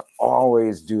 to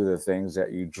always do the things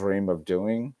that you dream of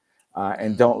doing.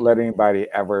 And don't let anybody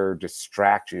ever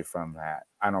distract you from that.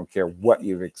 I don't care what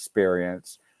you've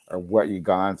experienced or what you've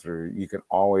gone through, you can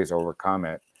always overcome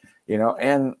it.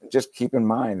 And just keep in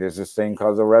mind there's this thing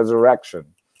called the resurrection.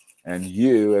 And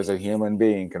you, as a human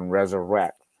being, can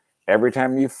resurrect. Every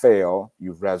time you fail,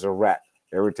 you resurrect.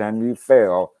 Every time you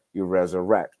fail, you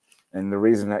resurrect. And the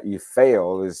reason that you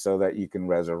fail is so that you can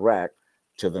resurrect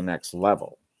to the next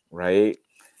level, right?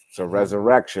 So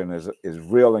resurrection is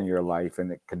real in your life, and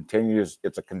it continues.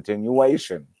 It's a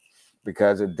continuation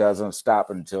because it doesn't stop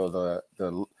until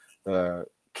the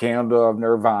candle of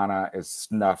nirvana is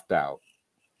snuffed out.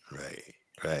 Right,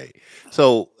 right.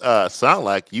 So, sound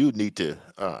like you need to.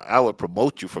 I would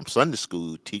promote you from Sunday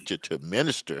school teacher to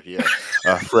minister here,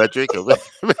 Frederick,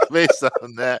 based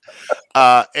on that.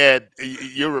 And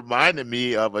you're reminding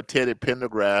me of a Teddy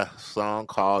Pendergrass song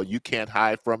called "You Can't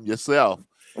Hide from Yourself."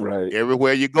 Right,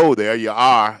 Everywhere you go, there you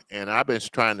are. And I've been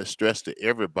trying to stress to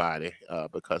everybody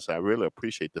because I really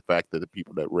appreciate the fact that the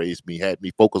people that raised me had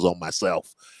me focus on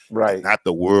myself and right. not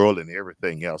the world and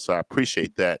everything else. So I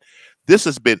appreciate that. This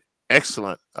has been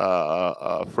excellent,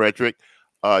 Frederick.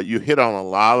 You hit on a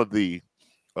lot of the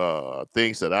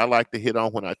things that I like to hit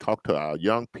on when I talk to our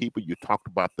young people. You talked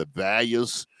about the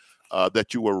values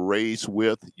that you were raised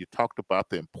with. You talked about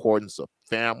the importance of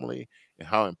family and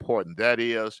how important that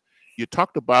is. You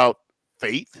talked about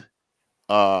faith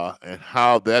and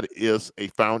how that is a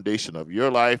foundation of your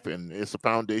life and it's a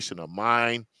foundation of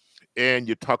mine. And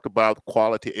you talked about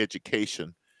quality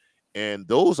education. And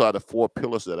those are the four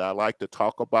pillars that I like to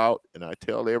talk about. And I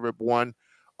tell everyone,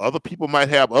 other people might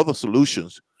have other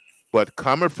solutions, but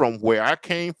coming from where I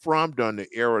came from during the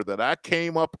era that I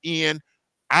came up in,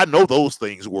 I know those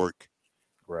things work.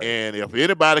 Right. And if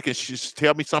anybody can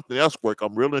tell me something else work,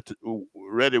 I'm willing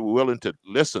to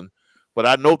listen. But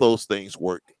I know those things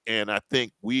work, and I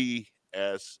think we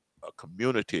as a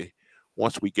community,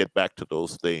 once we get back to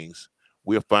those things,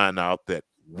 we'll find out that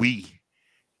we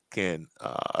can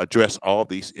address all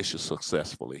these issues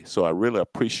successfully. So I really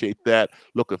appreciate that.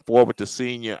 Looking forward to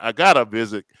seeing you. I gotta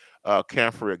visit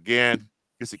Camphor again.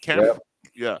 Is it Yep. Camphor?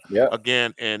 Yeah, Yep.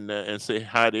 again and say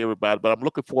hi to everybody. But I'm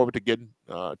looking forward to getting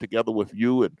together with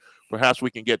you, and perhaps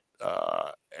we can get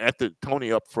Anthony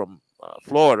Tony up from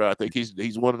Florida. I think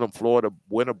he's one of them Florida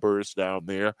winter birds down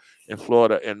there in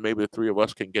Florida, and maybe the three of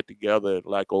us can get together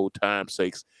like old time's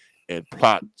sakes and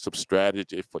plot some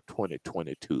strategy for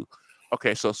 2022.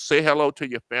 Okay, so say hello to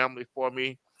your family for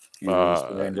me, You do the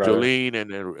same, brother. Jolene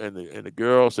and the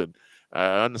girls. And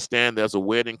I understand there's a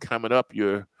wedding coming up.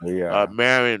 You're Yeah.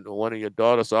 marrying one of your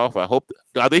daughters off. I hope.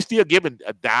 Are they still giving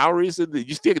dowries? And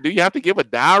you still do you have to give a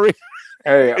dowry?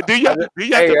 Hey, Do you have to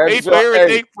pay for hey,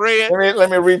 everything, Fred? let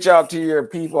me reach out to your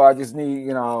people. I just need,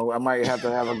 I might have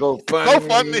to have a Go GoFundMe.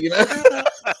 fund me.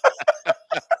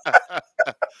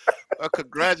 Well,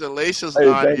 congratulations Hey,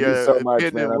 on thank you so your much,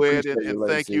 man. pending I wedding, appreciate you, and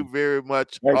thank you Lacey. very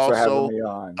much. Thanks for having Also, me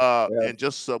on. Yeah. and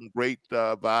just some great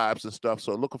vibes and stuff.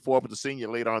 So, looking forward to seeing you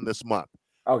later on this month.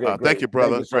 Okay, Thank great. you, Thank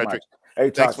brother you so much. Frederick.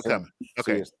 Hey, Thanks talk for soon. coming. See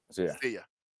Okay, you. See ya. see ya.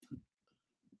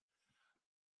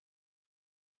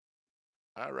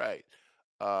 All right.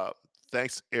 Uh,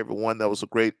 Thanks, everyone. That was a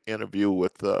great interview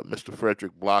with Mr.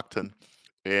 Frederick Blockton.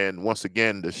 And once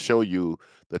again, to show you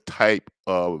the type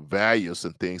of values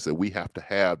and things that we have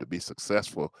to be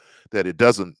successful, that it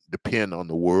doesn't depend on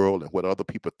the world and what other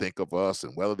people think of us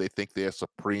and whether they think they're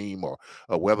supreme or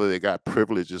whether they got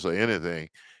privileges or anything.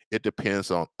 It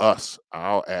depends on us,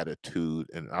 our attitude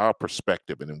and our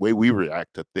perspective and the way we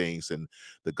react to things and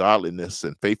the godliness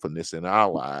and faithfulness in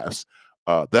our lives.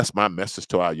 That's my message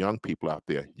to our young people out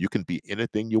there. You can be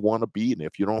anything you want to be. And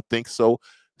if you don't think so,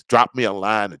 drop me a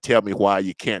line and tell me why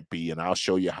you can't be, and I'll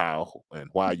show you how and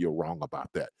why you're wrong about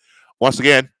that. Once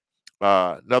again,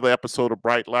 another episode of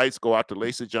Bright Lights. Go out to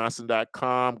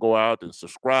LaceyJohnson.com. Go out and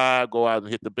subscribe. Go out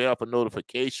and hit the bell for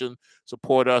notification.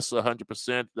 Support us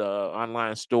 100%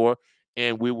 online store.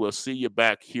 And we will see you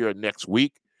back here next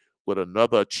week with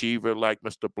another achiever like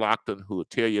Mr. Blockton who will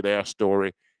tell you their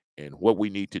story and what we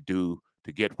need to do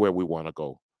to get where we want to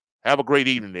go. Have a great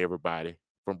evening, everybody,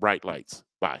 from Bright Lights.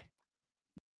 Bye.